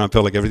your program, I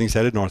feel like everything's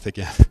headed north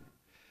again.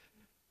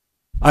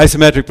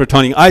 Isometric for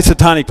toning,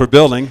 isotonic for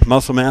building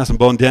muscle mass and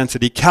bone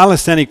density,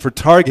 calisthenic for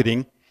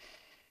targeting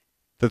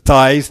the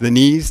thighs, the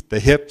knees, the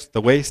hips,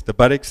 the waist, the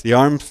buttocks, the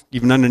arms,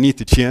 even underneath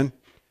the chin.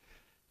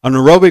 An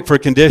aerobic for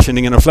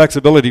conditioning, and a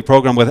flexibility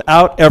program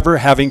without ever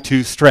having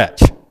to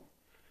stretch.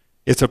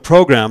 It's a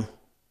program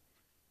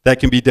that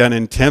can be done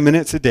in 10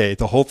 minutes a day,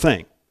 the whole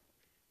thing,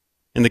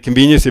 in the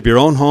convenience of your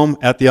own home,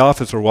 at the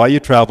office, or while you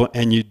travel,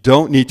 and you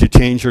don't need to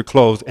change your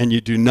clothes, and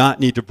you do not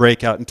need to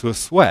break out into a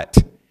sweat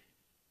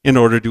in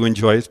order to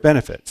enjoy its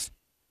benefits.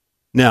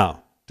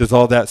 Now, does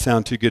all that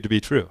sound too good to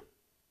be true?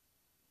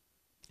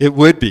 It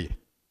would be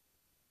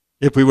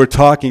if we were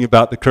talking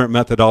about the current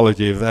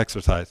methodology of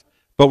exercise,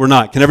 but we're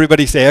not. Can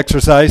everybody say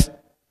exercise?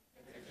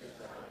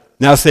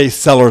 Now say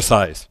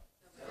cellercise.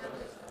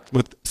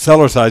 With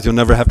cellercise, you'll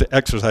never have to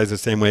exercise the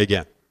same way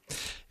again.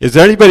 Is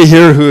there anybody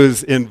here who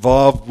is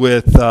involved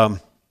with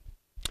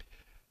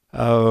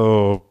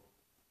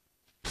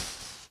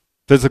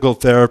physical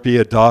therapy,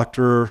 a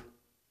doctor,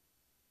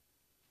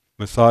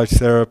 massage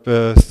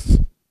therapist?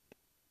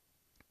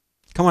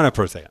 Come on up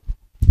for a second.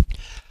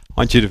 I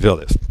want you to feel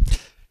this.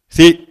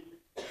 See,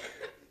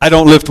 I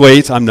don't lift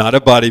weights. I'm not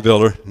a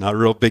bodybuilder, not a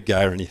real big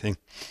guy or anything.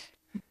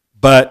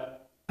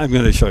 But I'm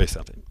going to show you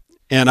something.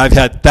 And I've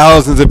had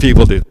thousands of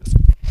people do this.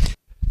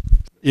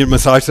 You're a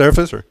massage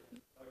therapist? Or?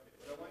 What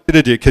I want you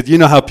to do, because you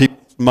know how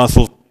people's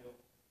muscles...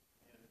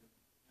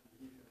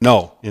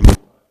 No.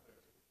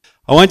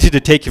 I want you to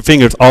take your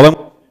fingers,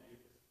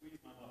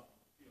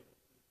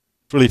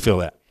 really feel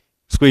that.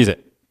 Squeeze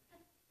it.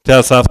 Tell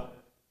yourself.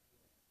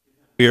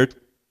 Weird.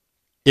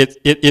 It's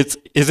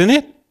isn't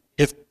it?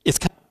 It's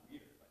kind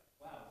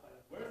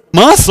of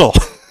muscle.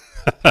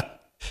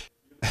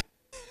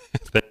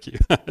 Thank you.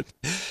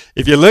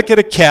 If you look at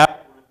a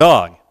cat or a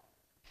dog,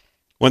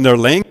 when they're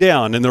laying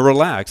down and they're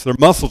relaxed, their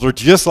muscles are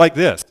just like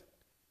this.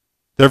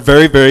 They're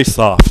very, very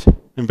soft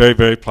and very,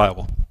 very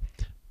pliable.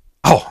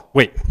 Oh,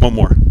 wait, one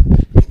more.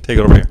 Take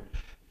it over here.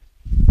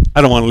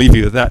 I don't want to leave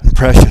you with that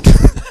impression.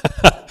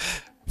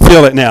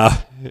 Feel it now.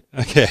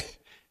 Okay.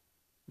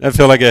 That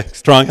feel like a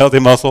strong, healthy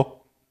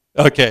muscle?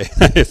 Okay,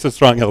 it's a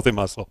strong, healthy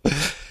muscle.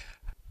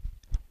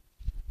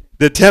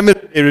 The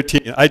 10-minute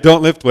routine, I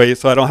don't lift weights,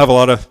 so I don't have a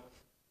lot of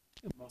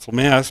muscle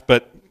mass,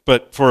 but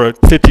for a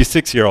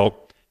 56-year-old,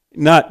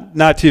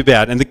 not too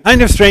bad. And the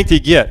kind of strength you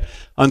get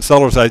on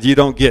cellercise, you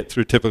don't get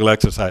through typical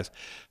exercise.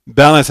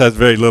 Balance has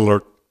very little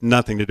or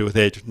nothing to do with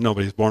age.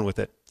 Nobody's born with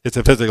it. It's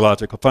a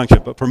physiological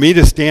function. But for me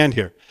to stand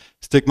here,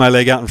 stick my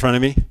leg out in front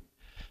of me,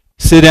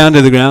 sit down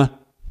to the ground,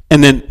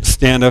 and then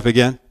stand up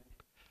again,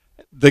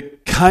 the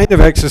kind of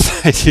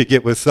exercise you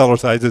get with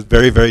cellercise is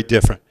very, very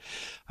different.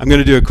 I'm going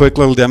to do a quick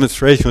little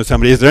demonstration with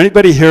somebody. Is there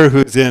anybody here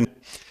who's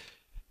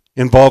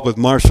involved with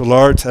martial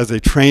arts as a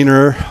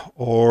trainer,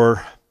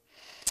 or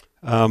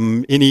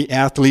any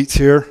athletes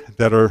here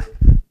that are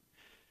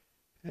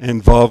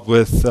involved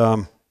with,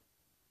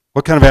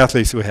 what kind of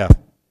athletes do we have?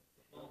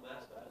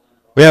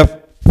 We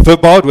have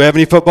football. Do we have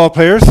any football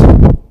players?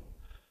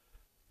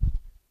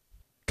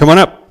 Come on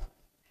up.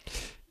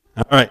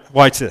 All right,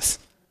 watch this.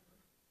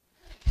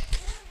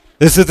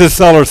 This is the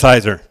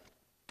cellerciser.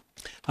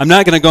 I'm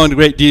not going to go into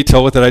great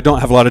detail with it. I don't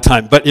have a lot of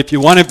time. But if you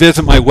want to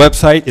visit my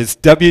website, it's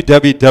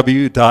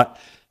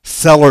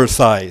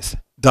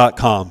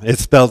www.cellercise.com.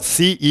 It's spelled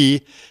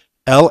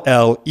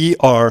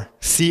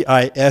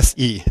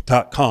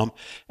CELLERCISE.com.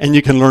 And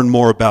you can learn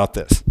more about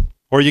this.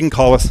 Or you can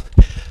call us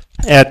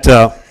at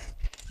our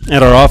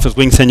office.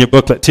 We can send you a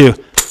booklet too.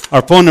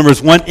 Our phone number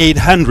is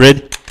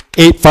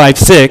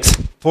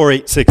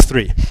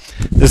 1-800-856-4863.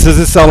 This is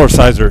a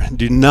cellerciser.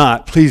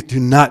 Please do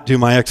not do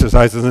my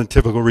exercises on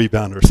typical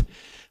rebounders.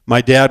 My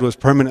dad was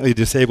permanently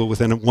disabled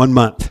within 1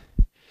 month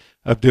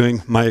of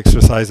doing my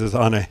exercises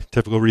on a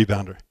typical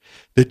rebounder.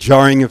 The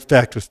jarring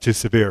effect was too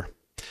severe.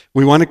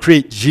 We want to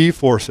create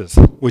G-forces,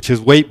 which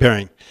is weight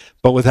bearing,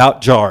 but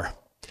without jar.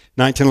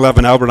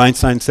 1911, Albert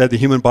Einstein said the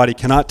human body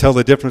cannot tell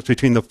the difference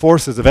between the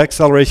forces of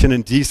acceleration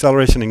and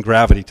deceleration and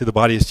gravity. To the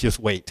body, it's just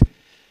weight.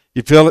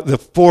 You feel the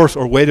force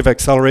or weight of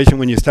acceleration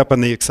when you step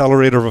on the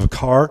accelerator of a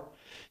car.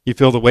 You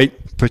feel the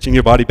weight pushing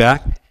your body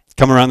back.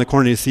 Come around the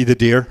corner, you see the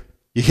deer.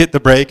 You hit the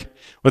brake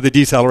or the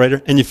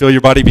decelerator, and you feel your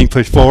body being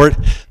pushed forward.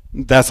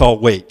 That's all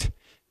weight.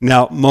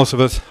 Now, most of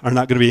us are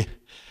not going to be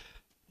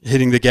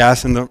hitting the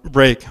gas and the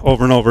brake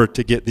over and over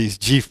to get these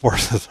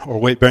G-forces or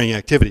weight-bearing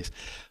activities.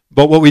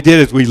 But what we did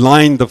is we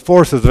lined the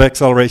forces of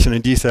acceleration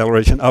and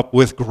deceleration up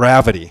with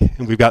gravity.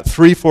 And we've got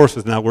 3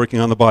 forces now working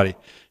on the body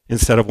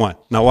instead of 1.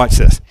 Now watch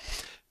this.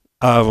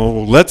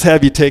 Let's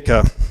have you take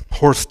a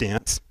horse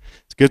stance.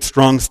 It's a good,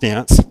 strong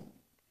stance.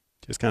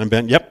 Just kind of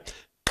bend. Yep.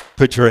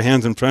 Put your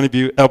hands in front of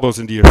you, elbows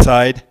into your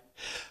side.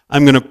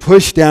 I'm going to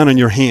push down on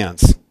your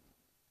hands.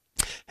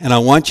 And I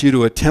want you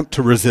to attempt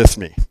to resist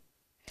me.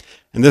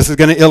 And this is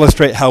going to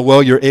illustrate how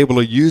well you're able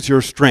to use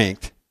your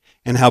strength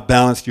and how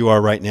balanced you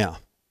are right now.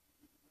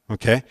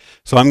 Okay?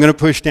 So I'm going to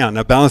push down.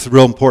 Now balance is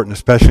real important,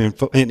 especially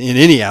in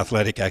any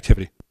athletic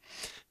activity.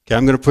 Okay,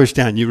 I'm going to push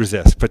down. You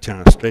resist. Put your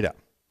arms straight out.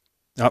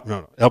 Oh,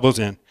 no. Elbows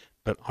in,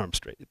 but arms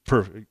straight.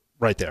 Perfect.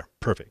 Right there.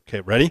 Perfect.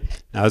 Okay, ready?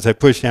 Now as I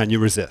push down, you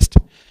resist.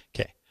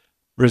 Okay,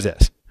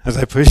 resist. As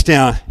I push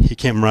down, he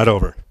came right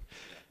over.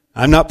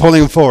 I'm not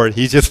pulling him forward.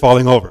 He's just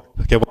falling over.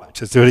 Okay,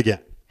 watch. Let's do it again.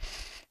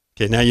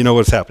 Okay, now you know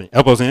what's happening.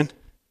 Elbows in.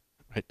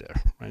 Right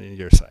there. Right into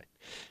your side.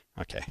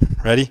 Okay,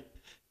 ready?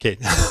 Okay.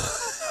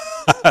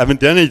 I haven't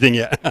done anything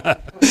yet.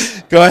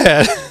 Go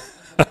ahead.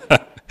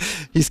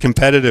 He's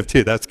competitive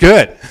too. That's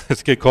good.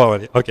 That's good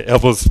quality. Okay,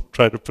 elbows,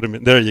 try to put him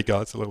in. There you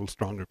go. It's a little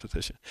stronger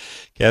position.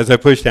 Okay, as I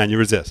push down, you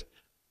resist.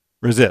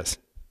 Resist.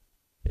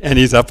 And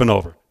he's up and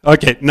over.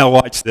 Okay, now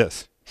watch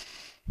this.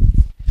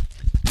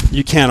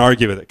 You can't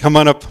argue with it. Come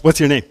on up. What's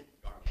your name?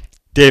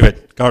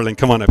 David. Garland.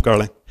 Come on up,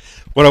 Garland.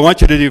 What I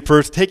want you to do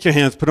first, take your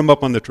hands, put them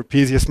up on the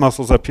trapezius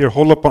muscles up here.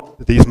 Hold up on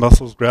these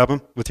muscles, grab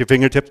them with your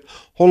fingertips.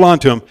 Hold on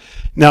to them.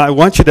 Now I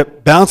want you to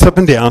bounce up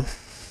and down.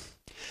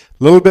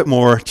 A little bit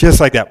more, just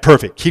like that.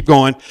 Perfect. Keep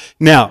going.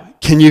 Now,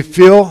 can you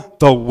feel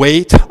the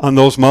weight on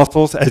those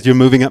muscles as you're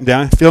moving up and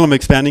down? Feel them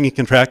expanding and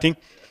contracting?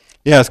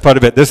 Yeah, it's quite a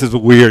bit. This is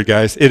weird,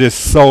 guys. This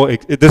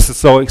is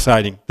so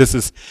exciting.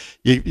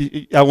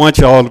 I want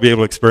you all to be able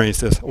to experience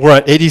this. We're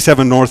at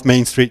 87 North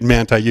Main Street in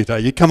Manti, Utah.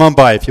 You come on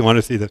by if you want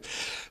to see this.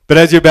 But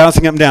as you're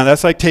bouncing up and down,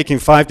 that's like taking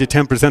 5 to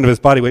 10% of his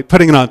body weight,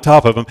 putting it on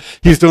top of him.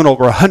 He's doing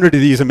over 100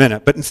 of these a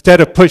minute. But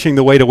instead of pushing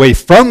the weight away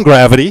from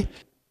gravity,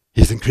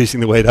 he's increasing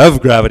the weight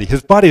of gravity.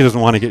 His body doesn't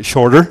want to get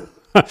shorter,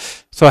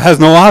 so it has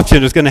no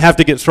option. It's going to have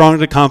to get stronger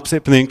to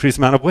compensate for the increased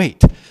amount of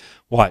weight.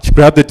 Watch.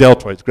 Grab the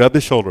deltoids. Grab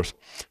the shoulders.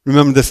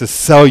 Remember, this is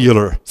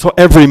cellular, so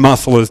every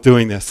muscle is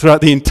doing this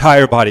throughout the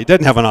entire body. It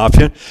doesn't have an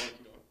option.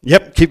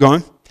 Yep, keep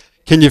going.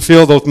 Can you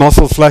feel those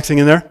muscles flexing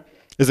in there?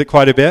 Is it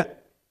quite a bit?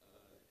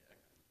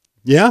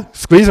 Yeah?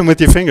 Squeeze them with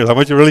your fingers. I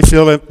want you to really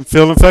feel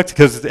them flex,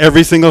 because it's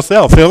every single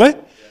cell. Feel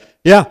it?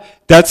 Yeah.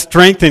 That's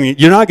strengthening.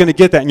 You're not going to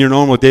get that in your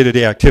normal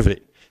day-to-day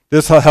activity.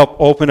 This will help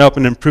open up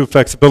and improve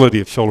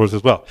flexibility of shoulders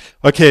as well.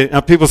 Okay, now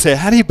people say,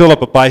 how do you build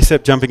up a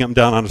bicep jumping up and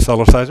down on a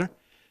cellular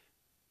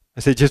I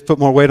say, just put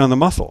more weight on the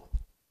muscle.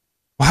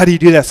 Well, how do you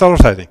do that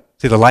cellular?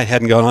 See, the light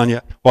hadn't gone on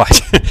yet.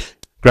 Watch.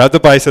 Grab the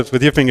biceps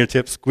with your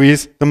fingertips,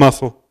 squeeze the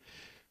muscle,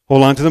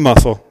 hold on to the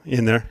muscle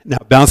in there. Now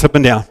bounce up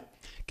and down.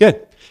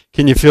 Good.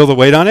 Can you feel the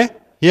weight on it?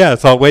 Yeah,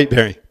 it's all weight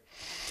bearing.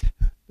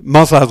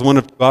 Muscle has one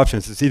of two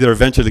options. It's either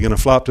eventually going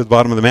to flop to the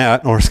bottom of the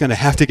mat, or it's going to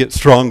have to get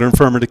stronger and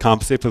firmer to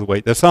compensate for the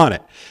weight that's on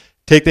it.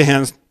 Take the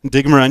hands,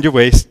 dig them around your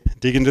waist,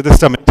 dig into the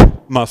stomach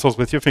muscles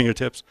with your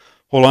fingertips,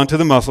 hold on to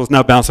the muscles,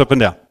 now bounce up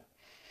and down.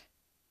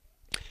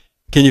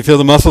 Can you feel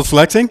the muscles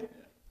flexing?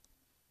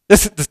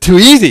 This is too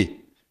easy.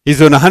 He's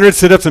doing 100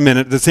 sit-ups a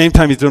minute. At the same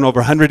time, he's doing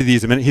over 100 of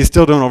these a minute. He's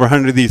still doing over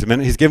 100 of these a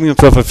minute. He's giving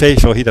himself a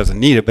facial. He doesn't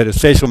need it, but his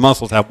facial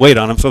muscles have weight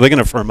on them, so they're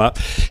going to firm up.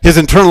 His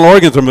internal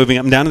organs are moving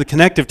up and down, and the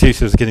connective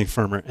tissue is getting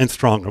firmer and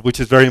stronger, which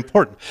is very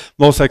important.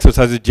 Most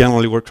exercises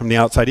generally work from the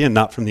outside in,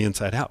 not from the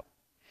inside out.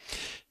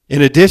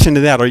 In addition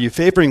to that, are you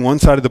favoring one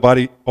side of the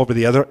body over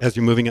the other as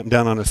you're moving up and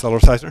down on a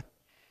cellular?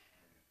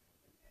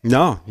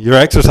 No, you're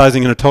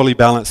exercising in a totally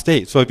balanced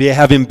state. So if you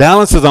have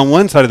imbalances on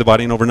one side of the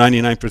body, and over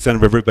 99%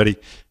 of everybody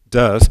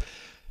does,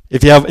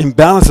 if you have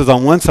imbalances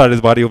on one side of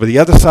the body over the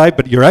other side,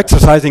 but you're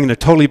exercising in a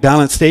totally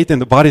balanced state, then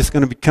the body's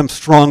going to become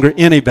stronger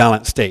in a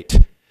balanced state.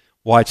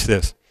 Watch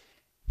this.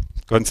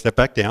 Go ahead and step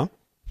back down.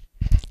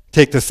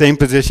 Take the same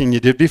position you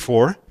did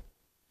before.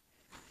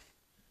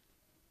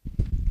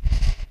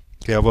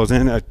 Okay, elbows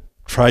in.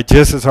 Try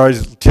just as hard,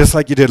 just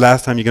like you did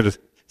last time. You're going to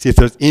see if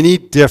there's any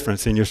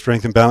difference in your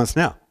strength and balance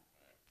now.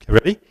 Okay,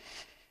 ready?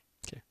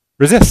 Okay.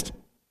 Resist.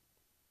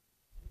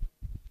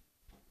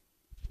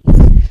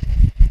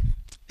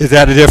 Is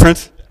that a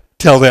difference?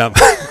 Tell them.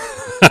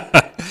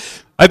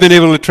 I've been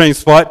able to train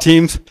SWAT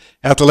teams,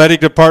 athletic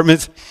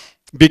departments,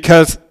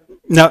 because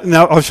now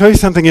I'll show you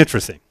something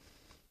interesting.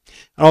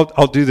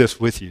 I'll do this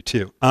with you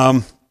too.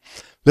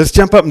 Let's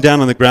jump up and down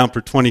on the ground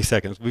for 20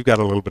 seconds. We've got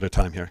a little bit of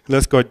time here.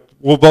 Let's go.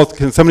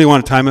 Can somebody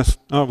want to time us?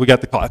 Oh, we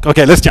got the clock.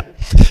 Okay, let's jump.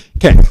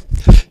 Okay.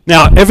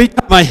 Now, every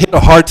time I hit a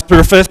hard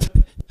surface,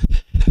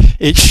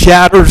 it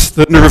shatters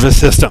the nervous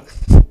system.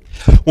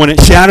 When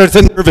it shatters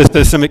the nervous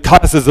system, it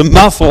causes the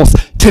muscles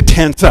to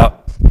tense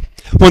up.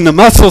 When the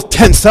muscles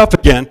tense up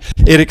again,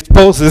 it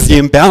exposes the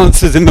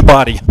imbalances in the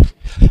body,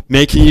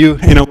 making you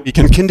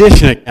can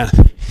condition again.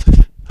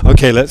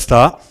 Okay, let's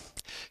stop.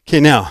 Okay,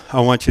 now I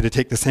want you to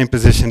take the same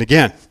position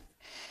again.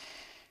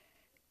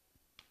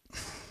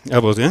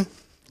 Elbows in.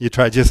 You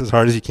try just as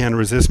hard as you can to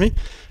resist me.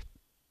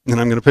 And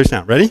I'm going to push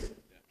down. Ready?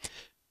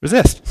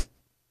 Resist.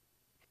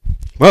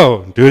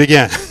 Whoa, do it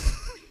again.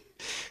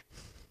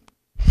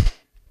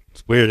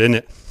 It's weird, isn't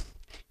it?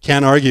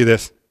 Can't argue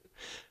this.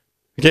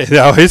 Okay,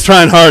 now he's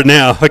trying hard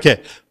now.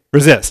 Okay,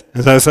 resist.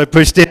 As I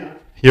push down,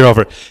 you're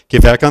over.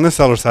 Get back on the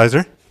cellular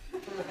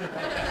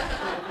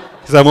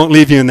because I won't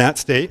leave you in that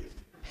state.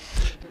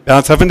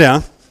 Bounce up and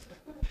down.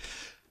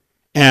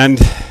 And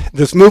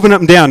this moving up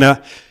and down,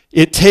 now,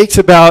 it takes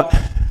about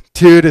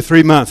 2 to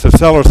 3 months of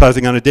cellular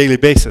on a daily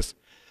basis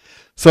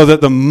so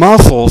that the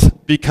muscles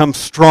become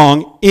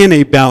strong in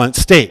a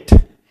balanced state.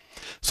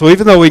 So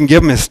even though we can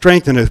give him his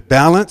strength and his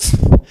balance,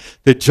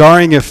 the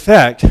jarring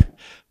effect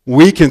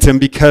weakens him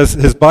because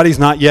his body's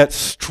not yet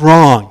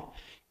strong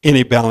in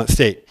a balanced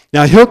state.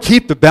 Now, he'll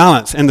keep the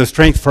balance and the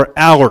strength for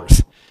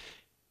hours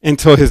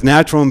until his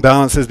natural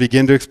imbalances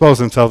begin to expose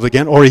themselves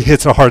again, or he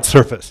hits a hard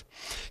surface.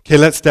 Okay,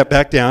 let's step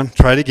back down.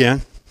 Try it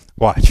again.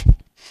 Watch.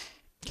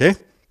 Okay?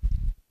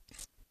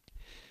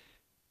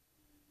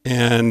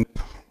 And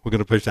we're going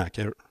to push down.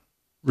 Okay?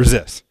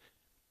 Resist.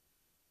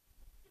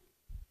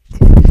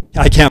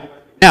 I can't.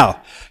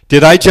 Now,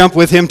 did I jump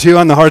with him too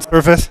on the hard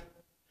surface?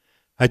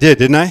 I did,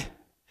 didn't I?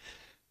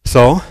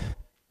 So,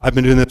 I've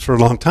been doing this for a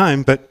long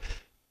time, but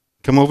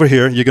come over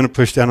here, you're going to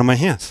push down on my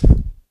hands.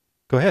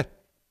 Go ahead.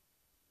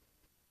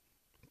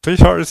 Push as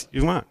hard as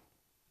you want.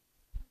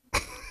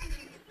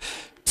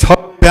 It's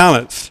hard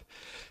balance.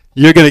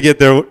 You're going to get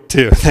there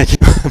too. Thank you.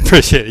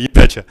 Appreciate it. You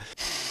betcha.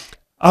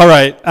 All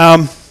right.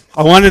 I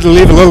wanted to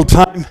leave a little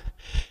time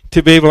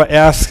to be able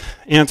to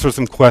answer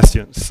some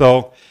questions.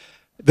 So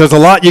there's a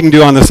lot you can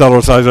do on the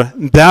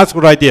Cellercizer. That's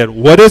what I did.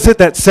 What is it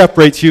that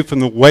separates you from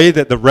the way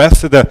that the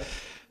rest of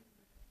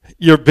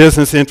your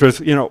business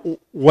interests,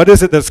 what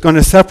is it that's going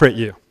to separate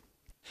you?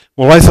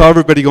 Well, I saw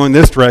everybody going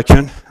this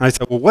direction. I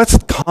said, well, what's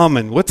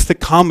common? What's the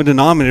common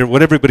denominator of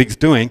what everybody's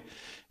doing?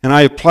 And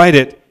I applied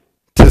it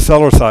to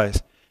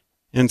Cellercize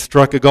and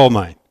struck a gold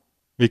mine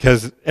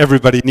because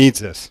everybody needs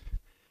this.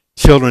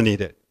 Children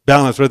need it.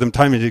 Balance, rhythm,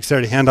 timing,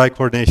 dexterity, hand-eye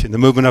coordination, the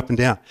movement up and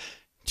down.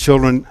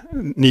 Children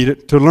need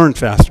it to learn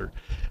faster.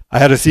 I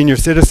had a senior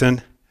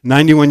citizen,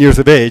 91 years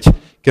of age,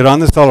 get on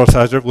the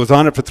Cellercizer, was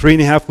on it for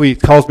 3.5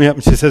 weeks, calls me up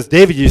and she says,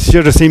 David, you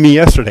should have seen me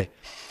yesterday.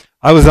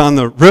 I was on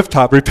the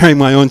rooftop repairing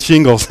my own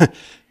shingles,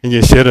 and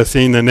you should have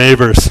seen the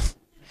neighbors.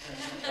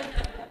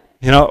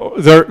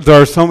 There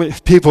are so many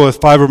people with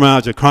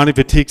fibromyalgia, chronic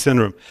fatigue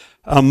syndrome,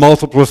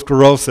 multiple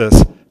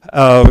sclerosis,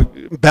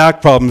 back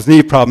problems,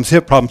 knee problems,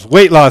 hip problems,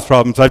 weight loss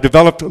problems. I've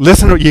developed,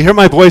 you hear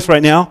my voice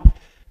right now?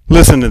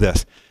 Listen to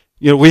this.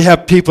 We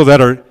have people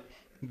that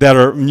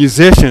are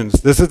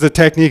musicians. This is the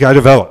technique I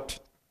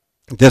developed.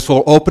 This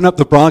will open up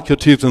the bronchial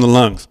tubes in the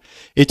lungs.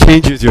 It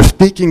changes your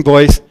speaking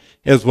voice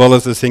as well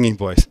as the singing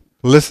voice.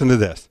 Listen to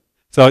this.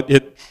 So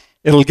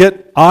it'll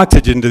get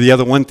oxygen to the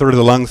other 1/3 of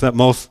the lungs that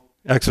most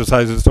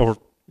exercises, or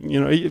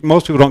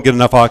most people don't get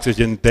enough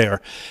oxygen there.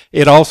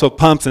 It also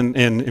pumps and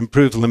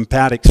improves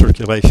lymphatic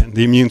circulation,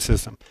 the immune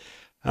system.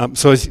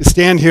 So as you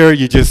stand here,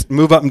 you just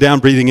move up and down,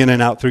 breathing in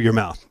and out through your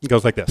mouth. It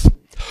goes like this.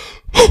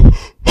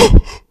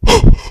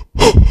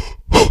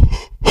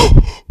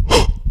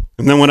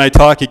 And then when I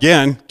talk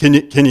again, can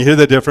you hear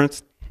the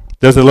difference?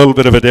 There's a little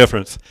bit of a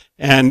difference.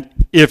 And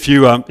if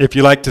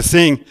you like to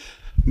sing,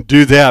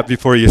 do that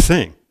before you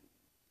sing,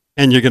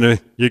 and you're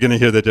gonna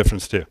hear the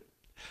difference too.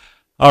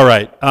 All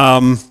right.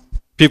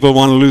 People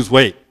want to lose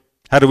weight.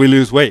 How do we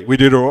lose weight? We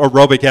do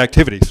aerobic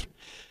activities.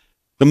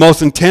 The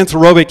most intense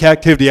aerobic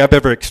activity I've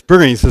ever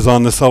experienced is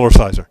on the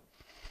Cellercizer.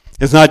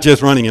 It's not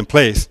just running in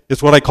place.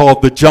 It's what I call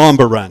the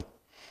Jamba run.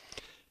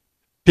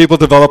 People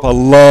develop a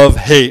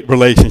love-hate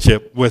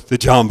relationship with the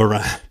Jamba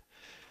run.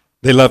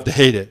 They love to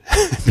hate it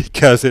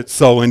because it's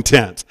so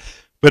intense,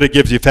 but it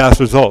gives you fast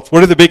results.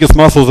 What are the biggest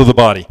muscles of the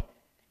body?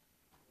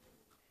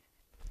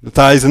 The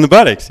thighs and the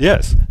buttocks,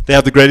 yes. They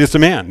have the greatest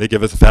demand. They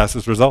give us the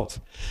fastest results.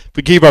 If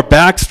we keep our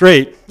back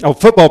straight,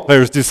 football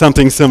players do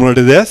something similar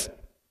to this.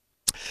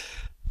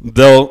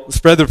 They'll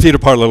spread their feet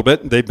apart a little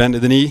bit. They bend to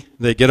the knee.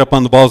 They get up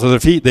on the balls of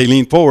their feet. They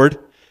lean forward,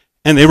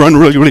 and they run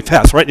really, really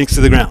fast, right next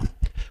to the ground.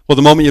 Well,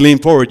 the moment you lean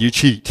forward, you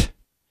cheat.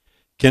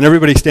 Can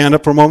everybody stand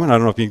up for a moment? I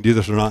don't know if you can do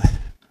this or not.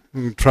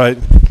 Try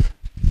to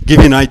give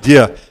you an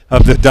idea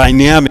of the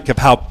dynamic of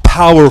how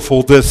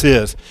powerful this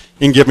is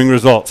in giving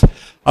results.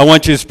 I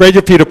want you to spread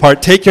your feet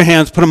apart, take your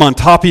hands, put them on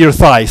top of your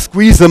thigh,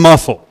 squeeze the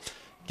muscle,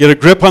 get a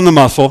grip on the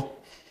muscle,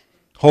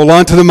 hold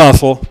on to the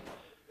muscle.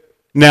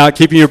 Now,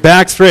 keeping your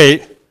back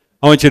straight,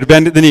 I want you to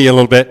bend at the knee a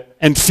little bit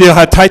and feel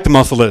how tight the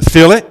muscle is.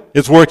 Feel it?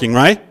 It's working,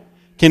 right?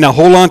 Okay, now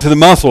hold on to the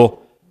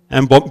muscle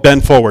and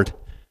bend forward.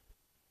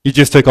 You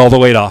just took all the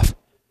weight off.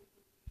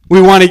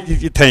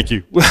 Thank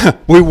you.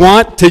 We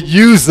want to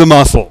use the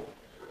muscle.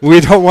 We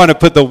don't want to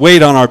put the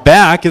weight on our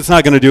back. It's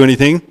not going to do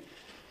anything.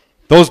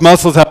 Those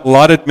muscles have a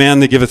lot of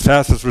demand. They give us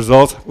fastest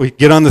results. We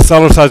get on the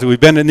Cellercizer, we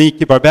bend the knee,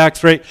 keep our back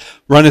straight,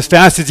 run as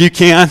fast as you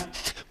can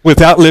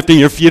without lifting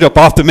your feet up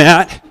off the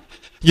mat.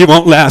 You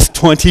won't last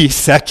 20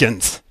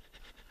 seconds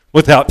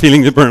without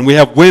feeling the burn. We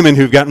have women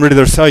who've gotten rid of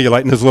their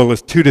cellulite in as little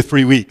as 2 to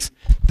 3 weeks.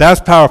 That's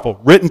powerful.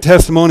 Written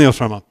testimonials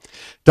from them.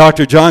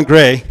 Dr. John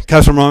Gray,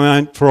 customer of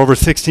mine for over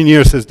 16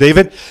 years, says,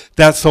 David,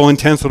 that's so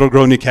intense it'll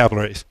grow new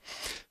capillaries.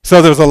 So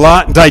there's a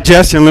lot,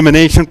 digestion,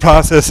 elimination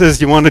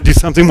processes. You want to do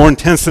something more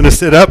intense than a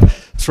sit-up.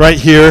 It's right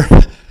here.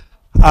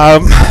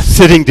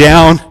 Sitting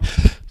down.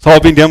 It's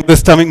all being done with the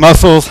stomach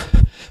muscles.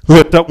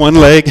 Lift up one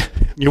leg.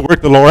 You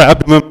work the lower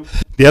abdomen.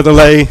 The other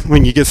leg,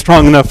 when you get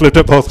strong enough, lift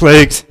up both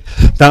legs.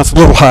 Bounce a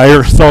little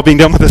higher. It's all being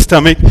done with the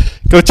stomach.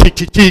 Go cheek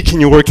to cheek, and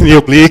you're working the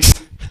obliques.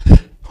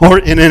 Or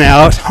in and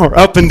out, or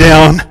up and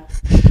down.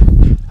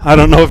 I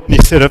don't know if any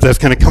sit-up that's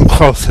going to come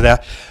close to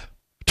that.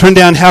 Turn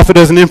down half a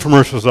dozen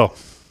infomercials, though.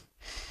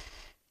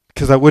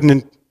 Because I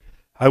wouldn't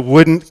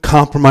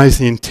compromise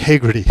the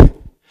integrity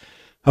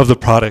of the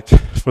product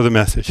for the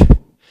message.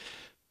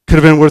 Could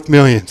have been worth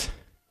millions.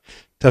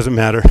 Doesn't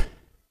matter.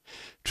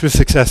 True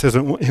success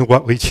isn't in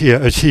what we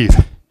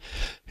achieve.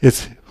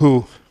 It's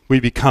who we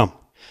become.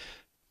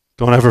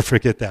 Don't ever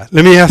forget that.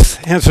 Let me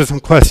answer some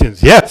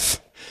questions.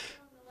 Yes?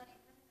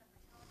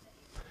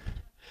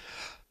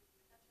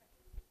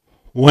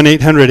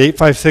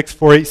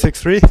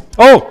 1-800-856-4863.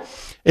 Oh,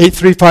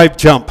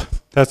 835-JUMP.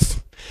 That's,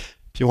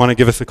 if you want to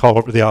give us a call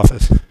over to the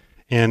office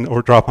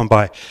or drop on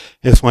by.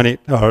 It's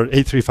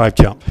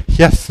 835-JUMP.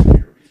 Yes?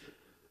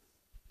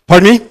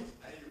 Pardon me?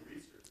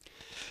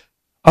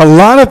 A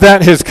lot of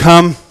that has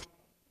come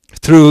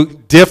through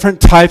different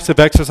types of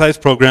exercise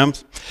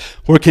programs.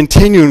 We're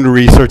continuing to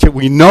research it.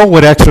 We know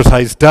what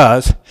exercise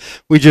does.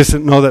 We just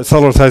know that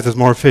exercise is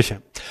more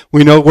efficient.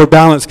 We know where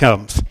balance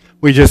comes.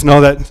 We just know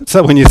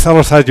that when you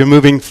exercise, you're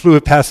moving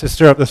fluid past the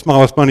stirrup, the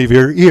smallest bone of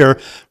your ear,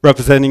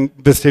 representing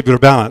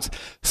vestibular balance.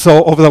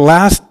 So over the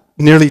last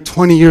nearly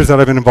 20 years that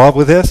I've been involved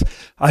with this,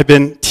 I've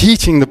been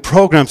teaching the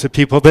programs to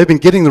people. They've been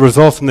getting the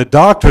results, and the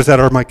doctors that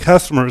are my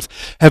customers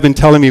have been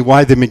telling me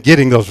why they've been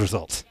getting those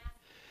results.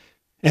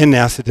 And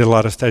NASA did a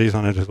lot of studies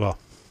on it as well.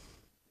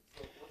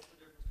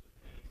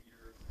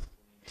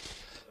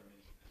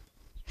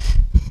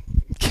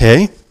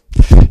 Okay.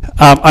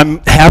 I'm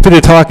happy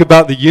to talk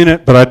about the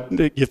unit, but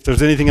if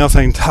there's anything else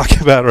I can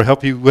talk about or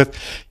help you with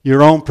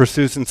your own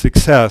pursuits and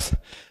success,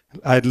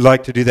 I'd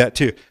like to do that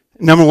too.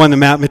 Number one, the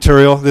mat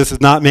material. This is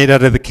not made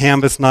out of the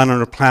canvas, not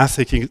under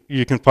plastic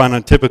you can find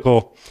on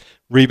typical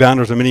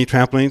rebounders or mini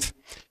trampolines.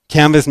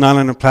 Canvas, not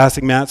under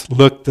plastic mats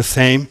look the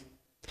same,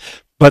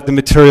 but the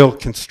material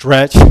can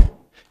stretch,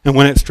 and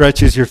when it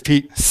stretches, your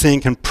feet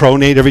sink and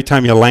pronate every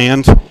time you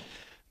land.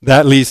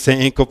 That leads to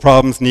ankle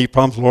problems, knee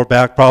problems, lower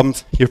back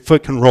problems. Your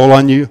foot can roll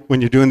on you when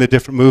you're doing the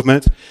different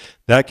movements.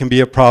 That can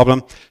be a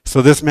problem.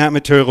 So this mat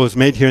material is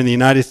made here in the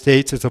United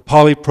States. It's a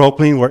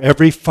polypropylene where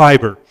every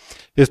fiber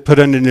is put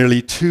under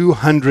nearly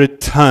 200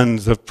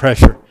 tons of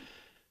pressure.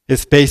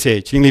 It's space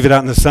age. You can leave it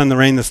out in the sun, the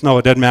rain, the snow.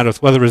 It doesn't matter.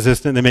 It's weather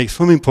resistant. They make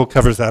swimming pool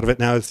covers out of it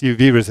now. It's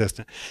UV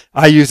resistant.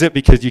 I use it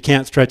because you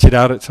can't stretch it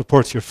out. It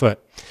supports your foot.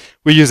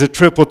 We use a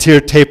triple-tier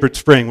tapered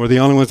spring. We're the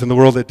only ones in the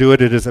world that do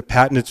it. It is a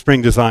patented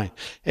spring design.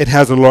 It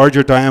has a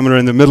larger diameter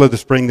in the middle of the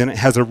spring, then it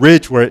has a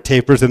ridge where it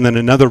tapers, and then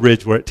another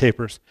ridge where it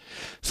tapers,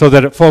 so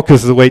that it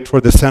focuses the weight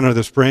toward the center of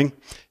the spring.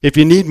 If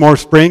you need more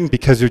spring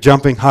because you're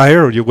jumping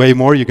higher or you weigh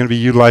more, you're going to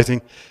be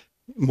utilizing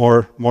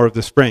more of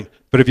the spring.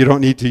 But if you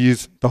don't need to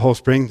use the whole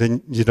spring,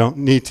 then you don't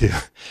need to.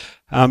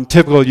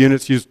 Typical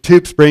units use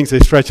tube springs. They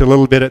stretch a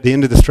little bit. At the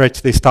end of the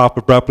stretch, they stop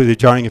abruptly. The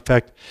jarring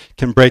effect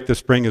can break the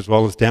spring as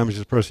well as damage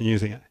the person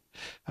using it.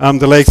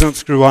 The legs don't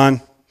screw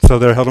on, so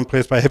they're held in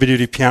place by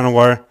heavy-duty piano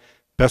wire,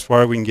 best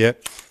wire we can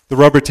get. The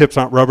rubber tips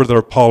aren't rubber.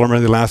 They're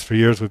polymer. They last for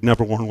years. We've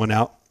never worn one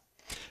out.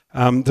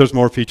 There's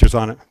more features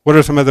on it. What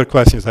are some other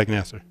questions I can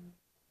answer?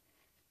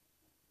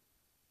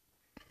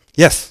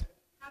 Yes?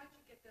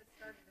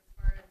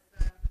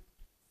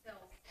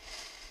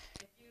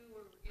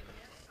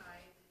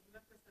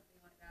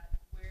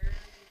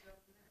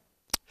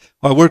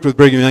 I worked with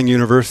Brigham Young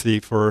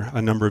University for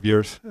a number of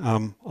years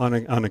on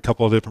a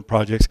couple of different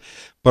projects,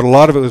 but a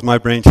lot of it was my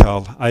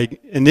brainchild.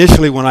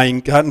 Initially, when I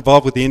got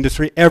involved with the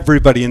industry,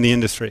 everybody in the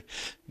industry,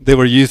 they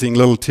were using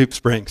little tube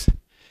springs.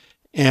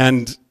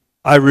 And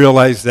I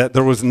realized that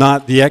there was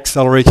not the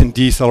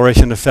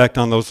acceleration-deceleration effect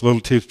on those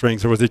little tube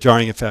springs. There was a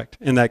jarring effect,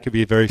 and that could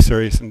be very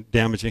serious and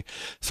damaging.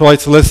 So I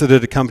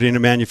solicited a company to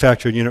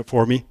manufacture a unit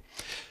for me.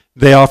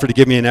 They offered to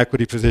give me an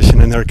equity position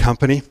in their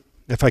company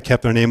if I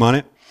kept their name on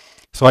it.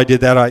 So I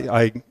did that.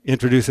 I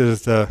introduced it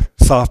as the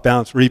soft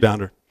bounce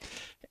rebounder.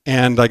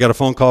 And I got a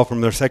phone call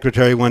from their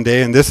secretary one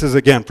day, and this is,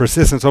 again,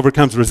 persistence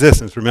overcomes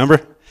resistance, remember?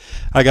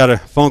 I got a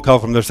phone call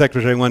from their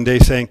secretary one day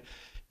saying,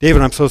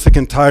 David, I'm so sick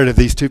and tired of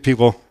these two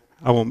people,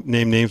 I won't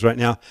name names right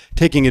now,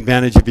 taking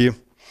advantage of you.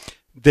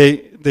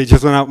 They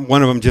just went out,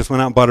 one of them just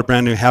went out and bought a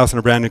brand new house and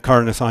a brand new car,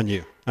 and it's on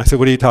you. I said,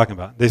 what are you talking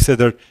about? They said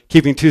they're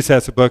keeping 2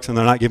 sets of books and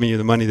they're not giving you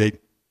the money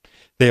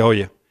they owe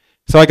you.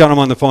 So I got them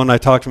on the phone and I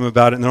talked to them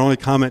about it, and their only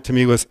comment to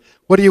me was,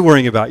 what are you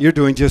worrying about? You're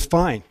doing just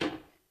fine.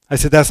 I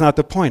said, that's not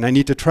the point. I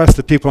need to trust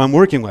the people I'm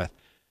working with.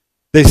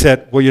 They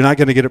said, well, you're not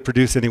going to get it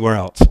produced anywhere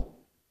else.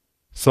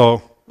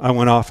 So I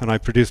went off and I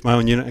produced my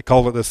own unit. I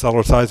called it the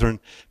Cellercizer and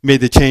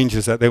made the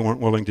changes that they weren't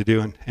willing to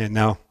do, and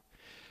now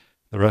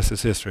the rest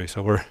is history.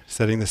 So we're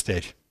setting the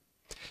stage.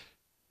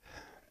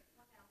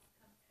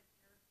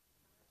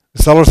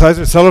 The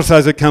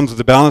Cellercizer comes with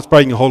a balance bar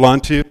you can hold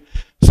on to.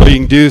 So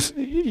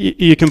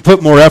you can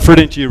put more effort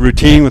into your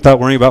routine without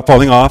worrying about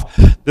falling off.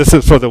 This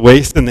is for the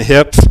waist and the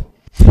hips.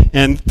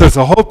 And there's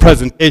a whole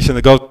presentation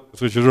that goes,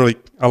 which is really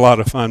a lot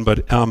of fun,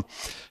 but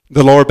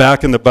the lower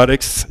back and the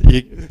buttocks,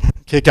 you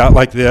kick out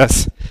like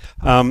this.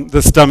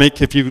 The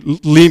stomach, if you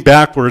lean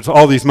backwards,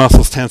 all these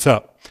muscles tense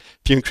up.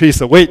 If you increase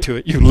the weight to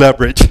it, you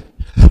leverage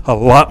a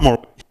lot more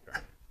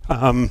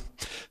weight.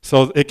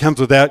 So it comes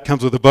with that. It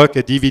comes with a book,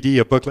 a DVD,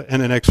 a booklet,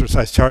 and an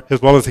exercise chart,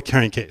 as well as a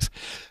carrying case.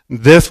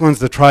 This one's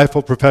the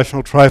trifold,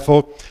 professional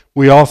trifold.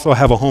 We also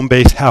have a home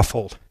base half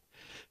fold.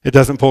 It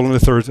doesn't fold into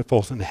thirds, it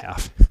folds into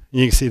half.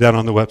 You can see that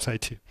on the website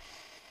too.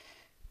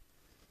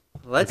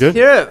 Let's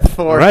hear it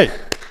for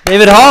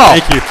David Hall.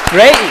 Thank you.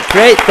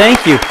 Great,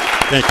 thank you.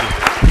 Thank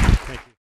you.